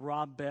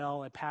Rob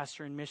Bell, a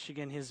pastor in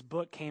Michigan. His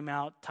book came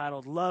out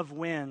titled Love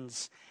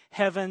Wins,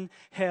 Heaven,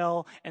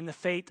 Hell, and the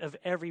Fate of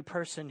Every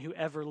Person Who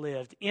Ever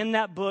Lived. In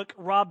that book,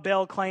 Rob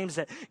Bell claims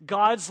that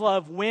God's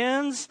love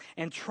wins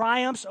and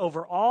triumphs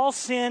over all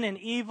sin and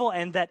evil,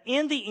 and that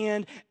in the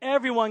end,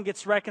 everyone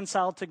gets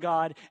reconciled to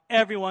God,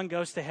 everyone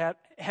goes to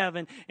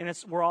heaven,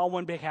 and we're all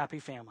one big happy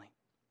family.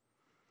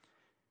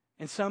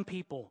 And some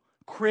people,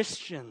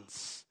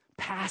 Christians,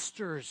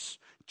 pastors,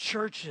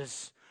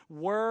 churches,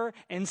 were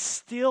and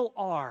still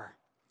are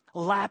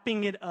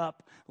lapping it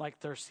up like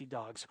thirsty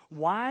dogs.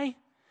 Why?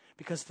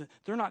 Because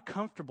they're not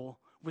comfortable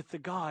with the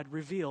God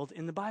revealed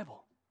in the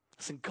Bible.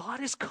 Listen, God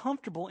is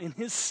comfortable in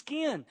his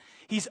skin.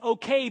 He's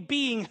okay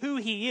being who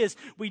he is.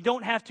 We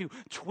don't have to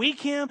tweak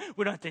him.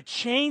 We don't have to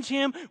change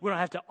him. We don't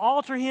have to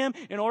alter him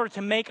in order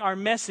to make our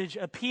message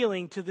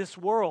appealing to this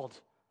world.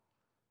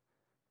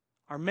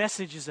 Our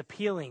message is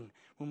appealing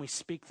when we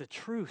speak the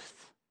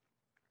truth.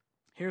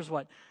 Here's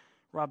what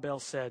Rob Bell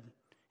said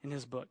in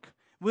his book.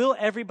 Will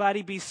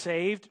everybody be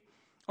saved,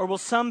 or will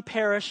some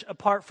perish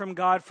apart from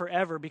God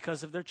forever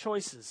because of their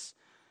choices?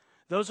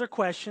 Those are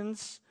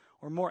questions,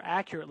 or more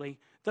accurately,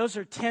 those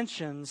are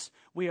tensions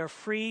we are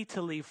free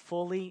to leave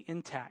fully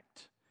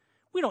intact.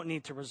 We don't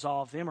need to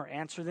resolve them or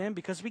answer them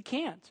because we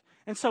can't.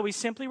 And so we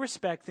simply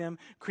respect them,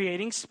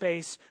 creating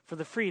space for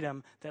the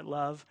freedom that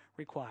love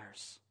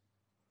requires.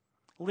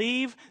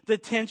 Leave the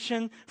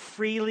tension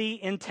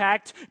freely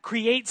intact.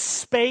 Create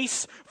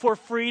space for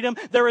freedom.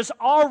 There is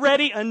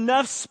already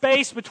enough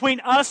space between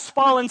us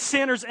fallen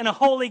sinners and a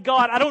holy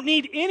God. I don't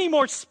need any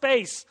more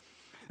space.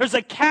 There's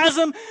a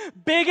chasm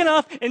big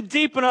enough and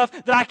deep enough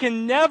that I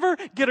can never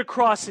get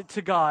across it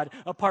to God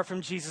apart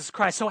from Jesus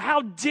Christ. So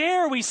how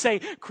dare we say,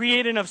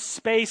 create enough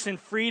space and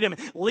freedom,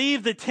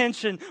 leave the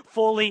tension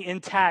fully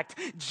intact.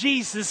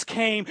 Jesus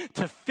came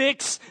to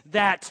fix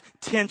that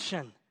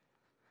tension.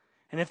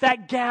 And if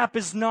that gap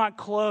is not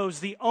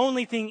closed, the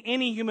only thing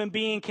any human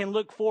being can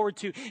look forward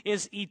to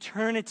is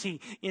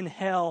eternity in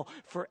hell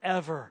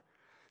forever.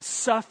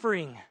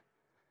 Suffering.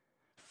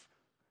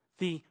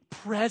 The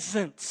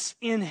presence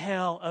in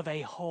hell of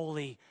a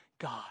holy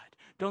God.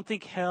 Don't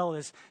think hell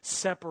is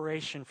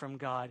separation from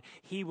God.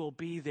 He will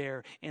be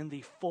there in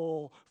the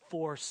full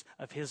force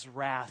of his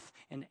wrath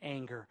and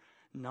anger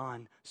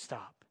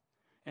nonstop.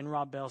 And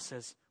Rob Bell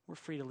says, we're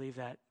free to leave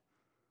that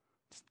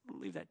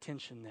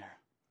tension there.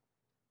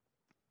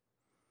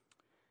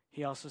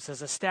 He also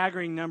says, a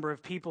staggering number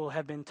of people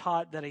have been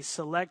taught that a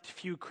select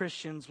few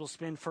Christians will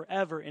spend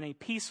forever in a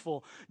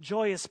peaceful,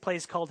 joyous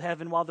place called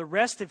heaven, while the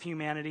rest of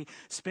humanity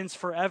spends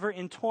forever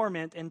in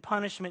torment and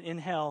punishment in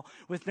hell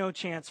with no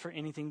chance for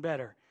anything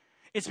better.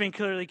 It's been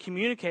clearly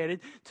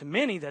communicated to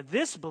many that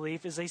this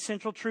belief is a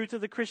central truth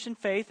of the Christian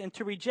faith, and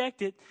to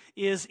reject it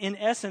is, in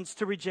essence,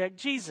 to reject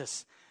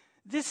Jesus.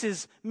 This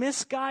is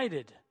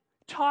misguided,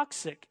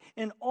 toxic,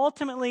 and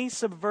ultimately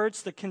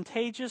subverts the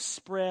contagious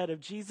spread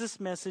of Jesus'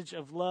 message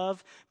of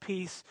love,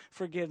 peace,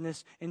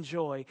 forgiveness, and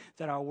joy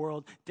that our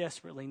world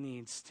desperately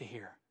needs to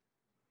hear.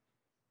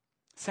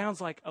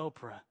 Sounds like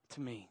Oprah to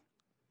me.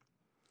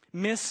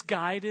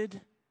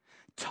 Misguided,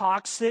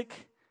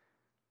 toxic.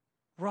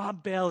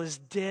 Rob Bell is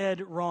dead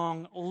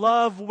wrong.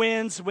 Love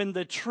wins when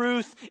the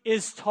truth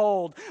is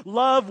told.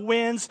 Love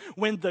wins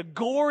when the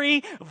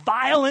gory,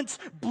 violent,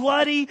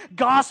 bloody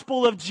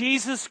gospel of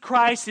Jesus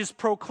Christ is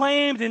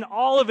proclaimed in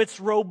all of its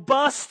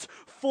robust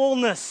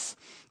fullness.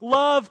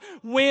 Love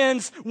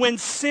wins when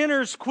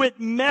sinners quit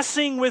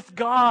messing with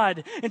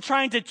God and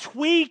trying to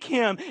tweak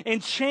Him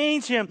and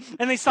change Him,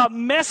 and they stop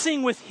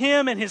messing with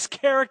Him and His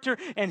character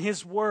and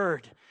His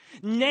word.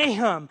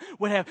 Nahum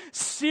would have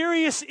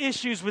serious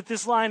issues with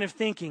this line of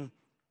thinking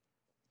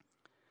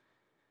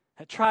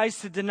that tries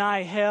to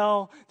deny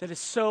hell, that is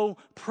so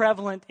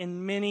prevalent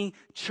in many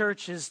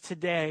churches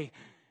today.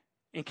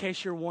 In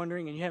case you're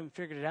wondering and you haven't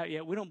figured it out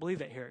yet, we don't believe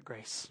that here at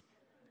Grace.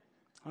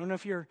 I don't know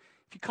if you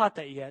caught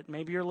that yet.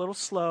 Maybe you're a little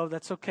slow.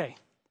 That's okay.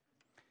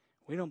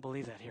 We don't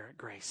believe that here at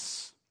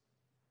Grace.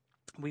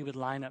 We would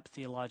line up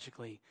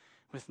theologically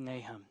with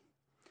Nahum.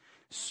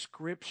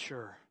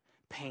 Scripture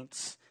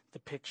paints the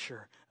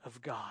picture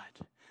of God.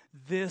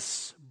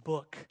 This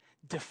book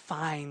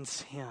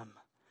defines Him.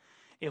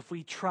 If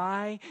we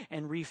try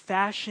and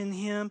refashion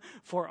Him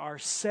for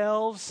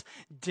ourselves,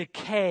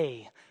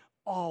 decay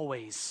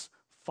always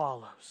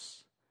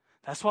follows.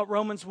 That's what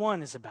Romans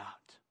 1 is about.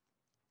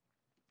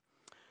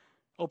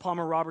 O.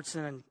 Palmer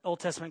Robertson, an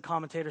Old Testament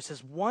commentator,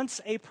 says, once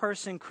a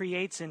person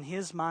creates in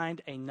his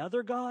mind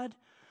another God,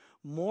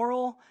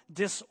 moral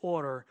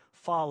disorder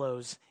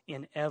follows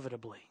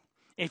inevitably.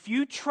 If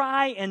you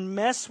try and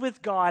mess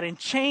with God and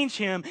change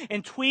Him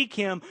and tweak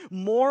Him,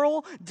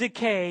 moral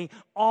decay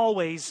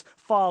always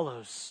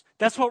follows.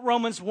 That's what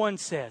Romans 1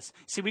 says.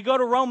 See, we go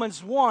to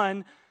Romans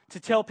 1 to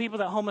tell people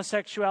that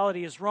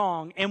homosexuality is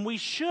wrong, and we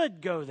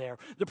should go there.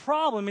 The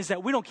problem is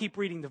that we don't keep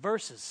reading the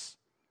verses.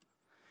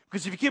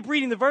 Because if you keep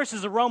reading the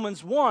verses of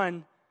Romans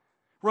 1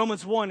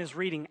 is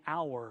reading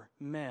our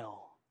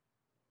mail.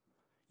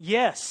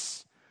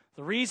 Yes,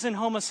 the reason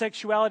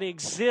homosexuality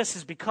exists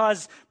is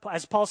because,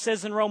 as Paul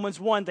says in Romans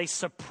 1, they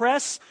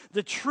suppress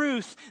the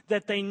truth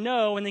that they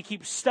know and they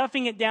keep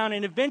stuffing it down,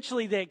 and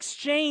eventually they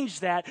exchange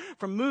that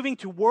from moving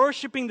to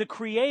worshiping the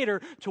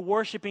Creator to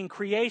worshiping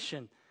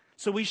creation.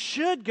 So we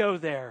should go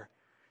there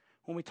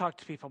when we talk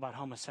to people about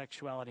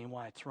homosexuality and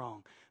why it's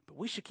wrong. But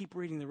we should keep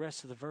reading the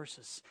rest of the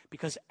verses,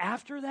 because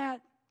after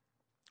that,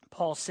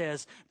 Paul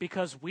says,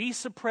 because we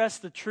suppress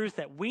the truth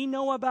that we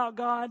know about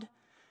God,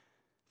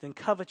 then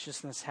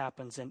covetousness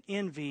happens, and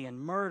envy, and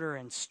murder,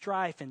 and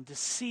strife, and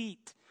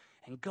deceit,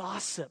 and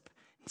gossip,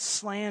 and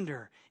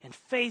slander, and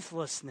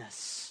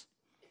faithlessness.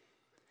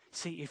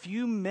 See, if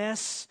you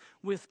mess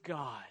with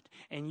God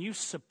and you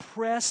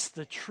suppress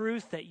the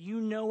truth that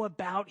you know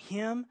about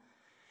Him,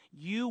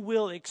 you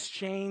will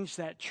exchange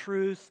that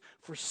truth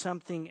for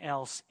something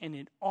else, and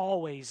it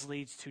always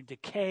leads to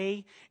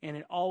decay, and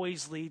it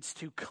always leads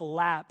to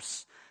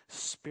collapse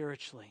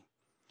spiritually.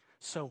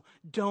 So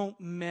don't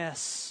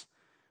mess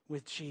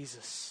with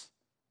Jesus.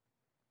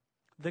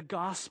 The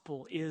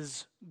gospel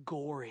is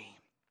gory.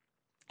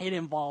 It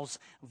involves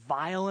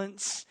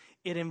violence.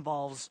 It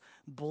involves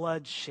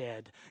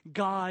bloodshed.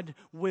 God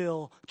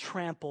will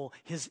trample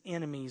His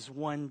enemies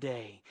one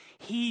day.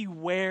 He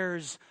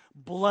wears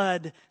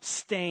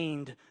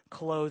blood-stained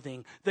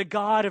clothing. The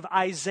God of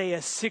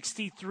Isaiah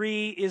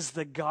 63 is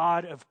the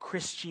God of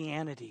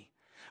Christianity.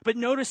 But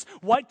notice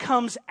what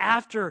comes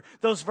after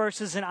those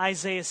verses in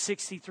Isaiah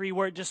 63,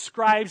 where it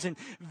describes in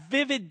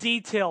vivid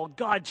detail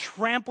God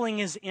trampling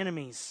His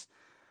enemies.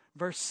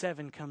 Verse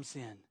 7 comes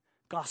in.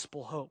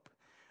 Gospel hope.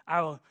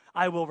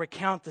 I will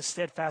recount the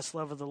steadfast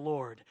love of the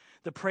Lord,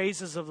 the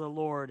praises of the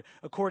Lord,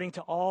 according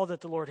to all that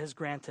the Lord has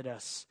granted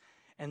us,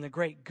 and the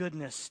great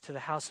goodness to the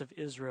house of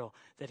Israel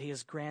that He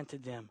has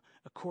granted them,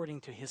 according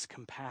to His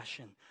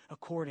compassion,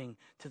 according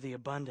to the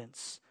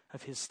abundance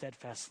of His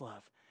steadfast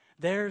love.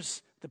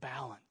 There's the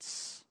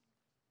balance.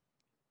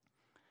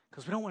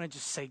 Because we don't want to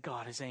just say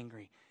God is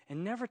angry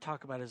and never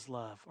talk about His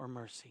love or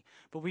mercy.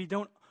 But we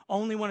don't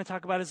only want to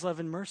talk about His love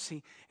and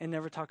mercy and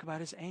never talk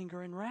about His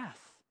anger and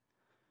wrath.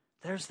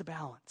 There's the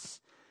balance.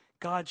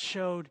 God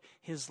showed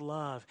His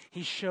love.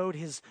 He showed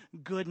His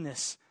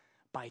goodness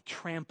by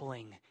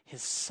trampling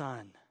His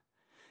Son.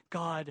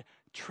 God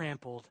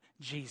trampled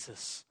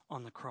Jesus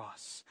on the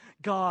cross.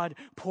 God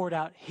poured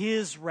out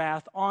his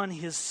wrath on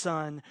his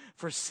Son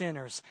for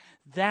sinners.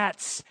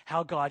 That's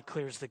how God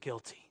clears the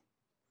guilty.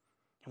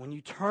 And when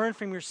you turn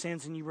from your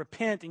sins and you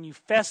repent and you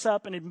fess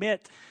up and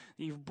admit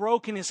that you've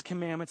broken his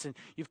commandments and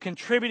you've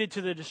contributed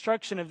to the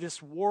destruction of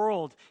this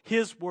world,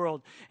 his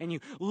world, and you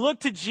look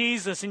to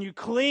Jesus and you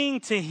cling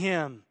to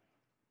him,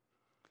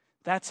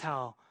 that's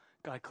how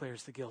God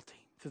clears the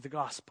guilty, through the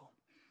gospel.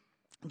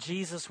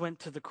 Jesus went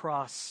to the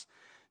cross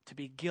to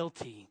be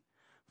guilty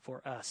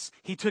for us.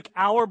 He took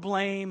our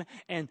blame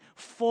and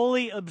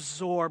fully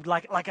absorbed,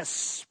 like a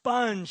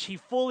sponge, he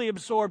fully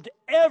absorbed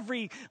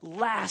every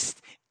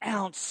last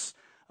ounce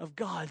of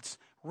God's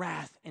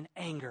wrath and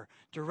anger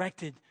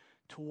directed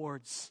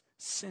towards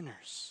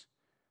sinners.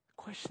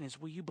 The question is,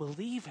 will you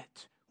believe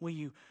it? Will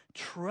you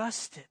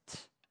trust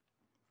it?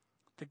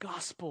 The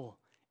gospel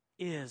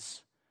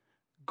is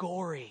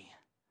gory.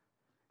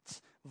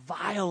 It's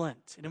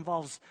violent. It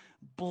involves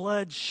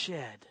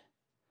bloodshed.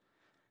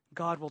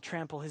 God will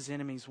trample his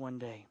enemies one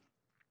day,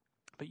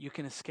 but you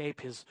can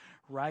escape his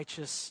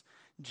righteous,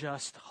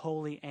 just,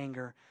 holy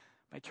anger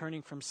by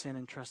turning from sin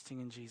and trusting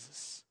in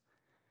Jesus.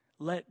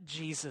 Let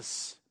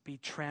Jesus be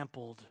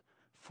trampled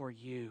for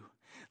you.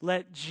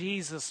 Let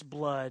Jesus'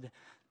 blood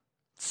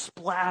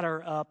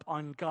splatter up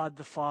on God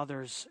the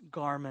Father's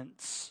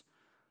garments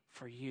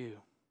for you.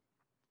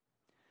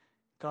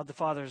 God the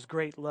Father's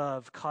great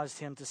love caused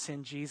him to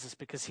send Jesus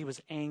because he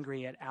was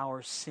angry at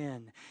our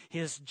sin.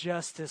 His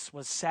justice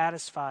was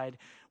satisfied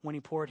when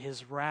he poured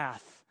his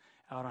wrath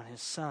out on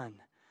his Son.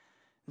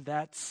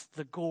 That's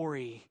the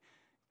gory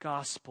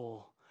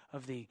gospel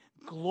of the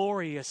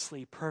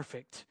gloriously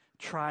perfect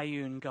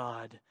triune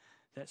God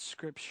that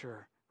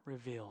Scripture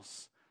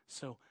reveals.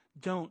 So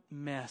don't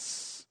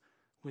mess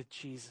with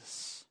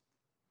Jesus.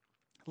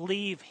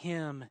 Leave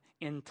him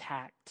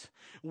intact.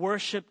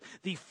 Worship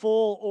the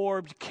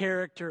full-orbed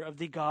character of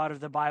the God of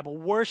the Bible.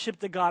 Worship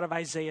the God of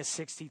Isaiah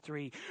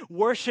 63.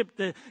 Worship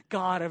the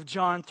God of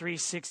John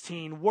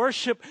 3:16.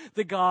 Worship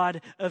the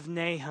God of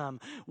Nahum.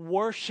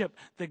 Worship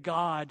the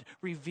God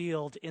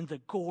revealed in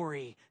the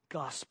gory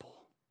gospel.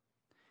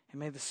 And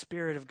may the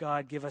Spirit of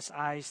God give us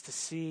eyes to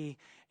see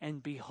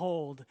and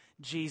behold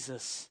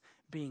Jesus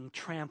being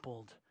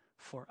trampled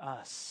for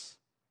us.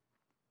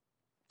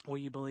 Will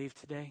you believe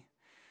today?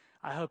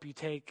 I hope you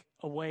take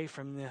away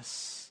from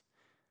this,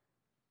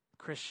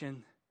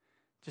 Christian,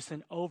 just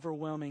an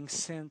overwhelming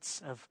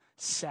sense of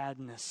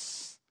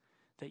sadness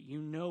that you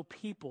know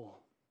people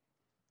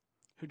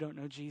who don't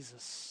know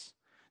Jesus.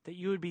 That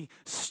you would be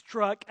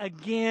struck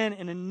again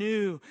and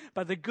anew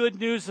by the good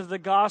news of the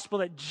gospel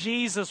that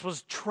Jesus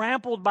was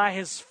trampled by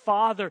his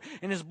Father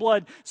and his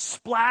blood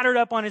splattered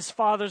up on his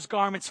Father's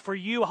garments for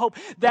you. I hope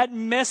that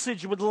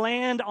message would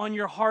land on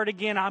your heart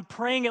again. I'm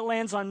praying it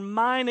lands on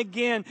mine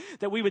again,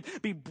 that we would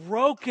be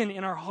broken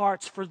in our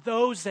hearts for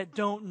those that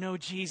don't know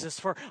Jesus,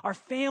 for our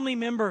family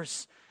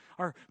members,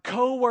 our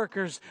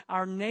co-workers,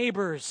 our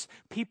neighbors,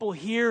 people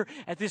here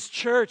at this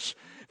church,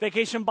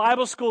 Vacation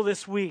Bible School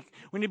this week.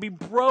 We need to be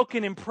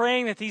broken and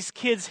praying that these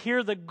kids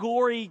hear the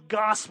gory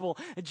gospel,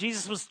 that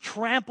Jesus was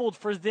trampled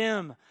for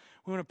them.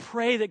 We want to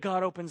pray that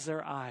God opens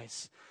their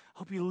eyes. I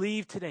hope you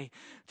leave today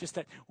just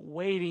that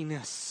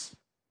weightiness.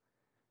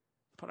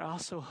 But I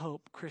also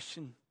hope,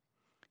 Christian,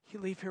 you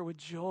leave here with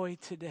joy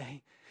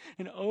today.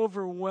 An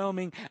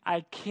overwhelming,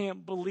 I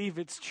can't believe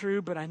it's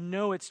true, but I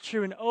know it's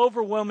true. An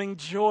overwhelming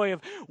joy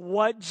of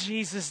what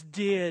Jesus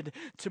did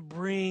to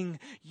bring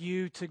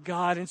you to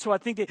God. And so I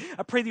pray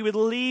that you would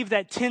leave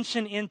that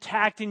tension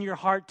intact in your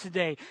heart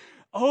today.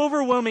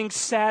 Overwhelming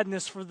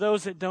sadness for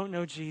those that don't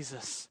know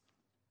Jesus.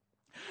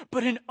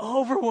 But an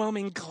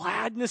overwhelming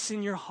gladness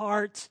in your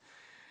heart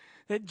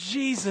that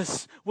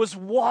Jesus was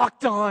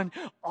walked on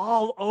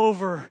all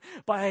over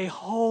by a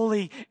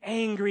holy,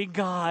 angry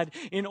God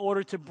in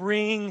order to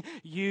bring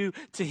you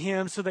to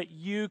him so that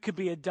you could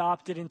be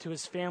adopted into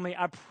his family.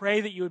 I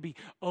pray that you would be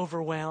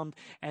overwhelmed.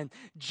 And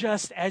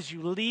just as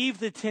you leave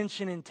the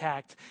tension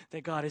intact,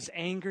 that God is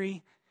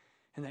angry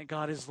and that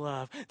God is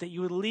love, that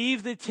you would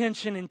leave the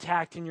tension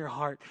intact in your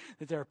heart,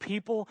 that there are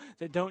people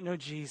that don't know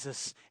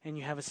Jesus and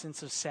you have a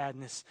sense of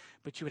sadness,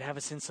 but you would have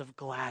a sense of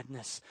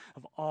gladness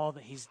of all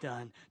that he's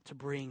done to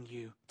bring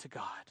you to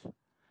God.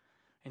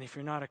 And if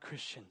you're not a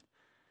Christian,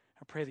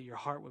 I pray that your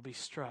heart would be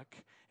struck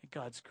at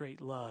God's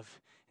great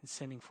love in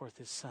sending forth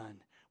his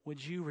Son.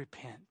 Would you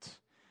repent?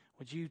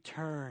 Would you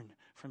turn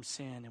from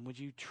sin? And would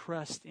you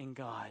trust in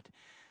God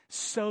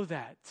so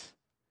that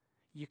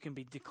you can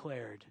be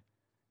declared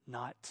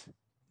not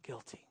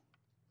guilty?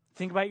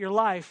 Think about your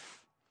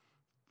life.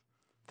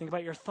 Think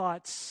about your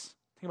thoughts.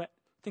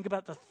 Think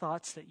about the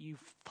thoughts that you've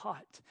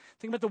thought.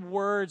 Think about the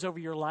words over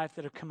your life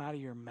that have come out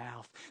of your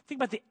mouth. Think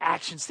about the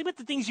actions. Think about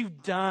the things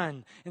you've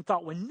done and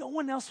thought when no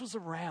one else was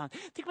around.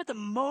 Think about the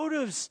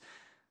motives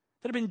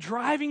that have been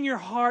driving your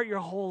heart your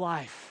whole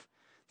life.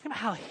 Think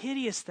about how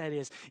hideous that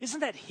is.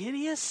 Isn't that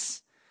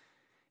hideous?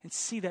 And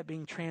see that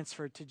being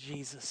transferred to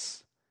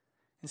Jesus.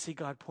 And see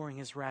God pouring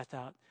his wrath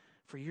out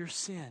for your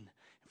sin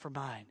and for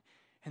mine.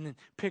 And then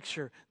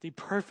picture the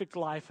perfect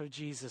life of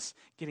Jesus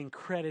getting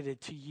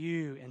credited to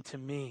you and to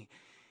me.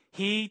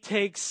 He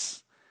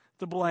takes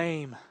the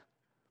blame.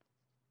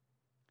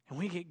 And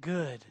we get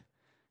good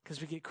because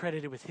we get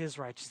credited with his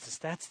righteousness.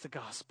 That's the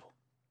gospel.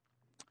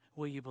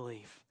 Will you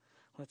believe?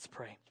 Let's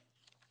pray.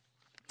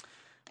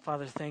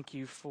 Father, thank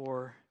you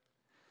for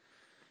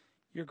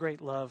your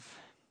great love.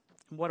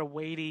 What a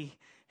weighty,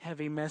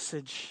 heavy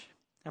message.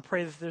 I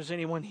pray that if there's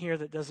anyone here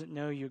that doesn't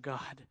know you,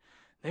 God,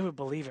 they would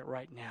believe it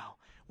right now.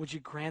 Would you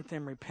grant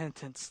them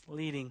repentance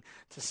leading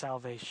to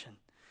salvation?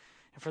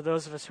 And for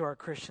those of us who are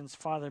Christians,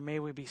 Father, may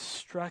we be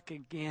struck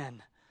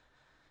again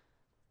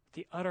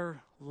the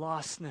utter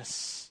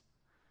lostness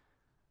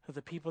of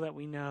the people that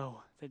we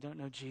know that don't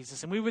know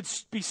Jesus. And we would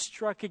be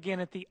struck again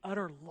at the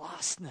utter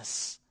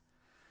lostness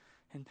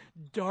and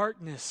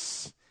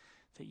darkness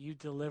that you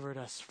delivered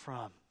us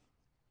from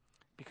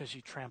because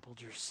you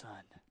trampled your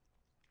Son.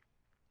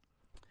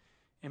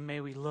 And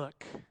may we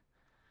look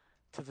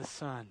to the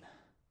Son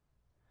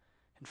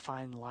and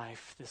find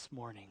life this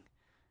morning.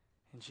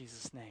 In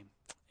Jesus' name,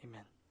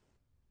 amen.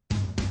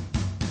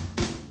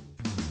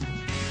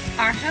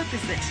 Our hope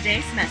is that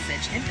today's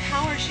message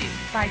empowers you,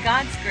 by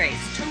God's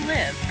grace, to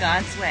live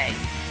God's way.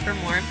 For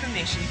more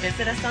information,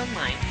 visit us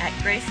online at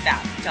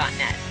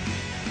gracebap.net.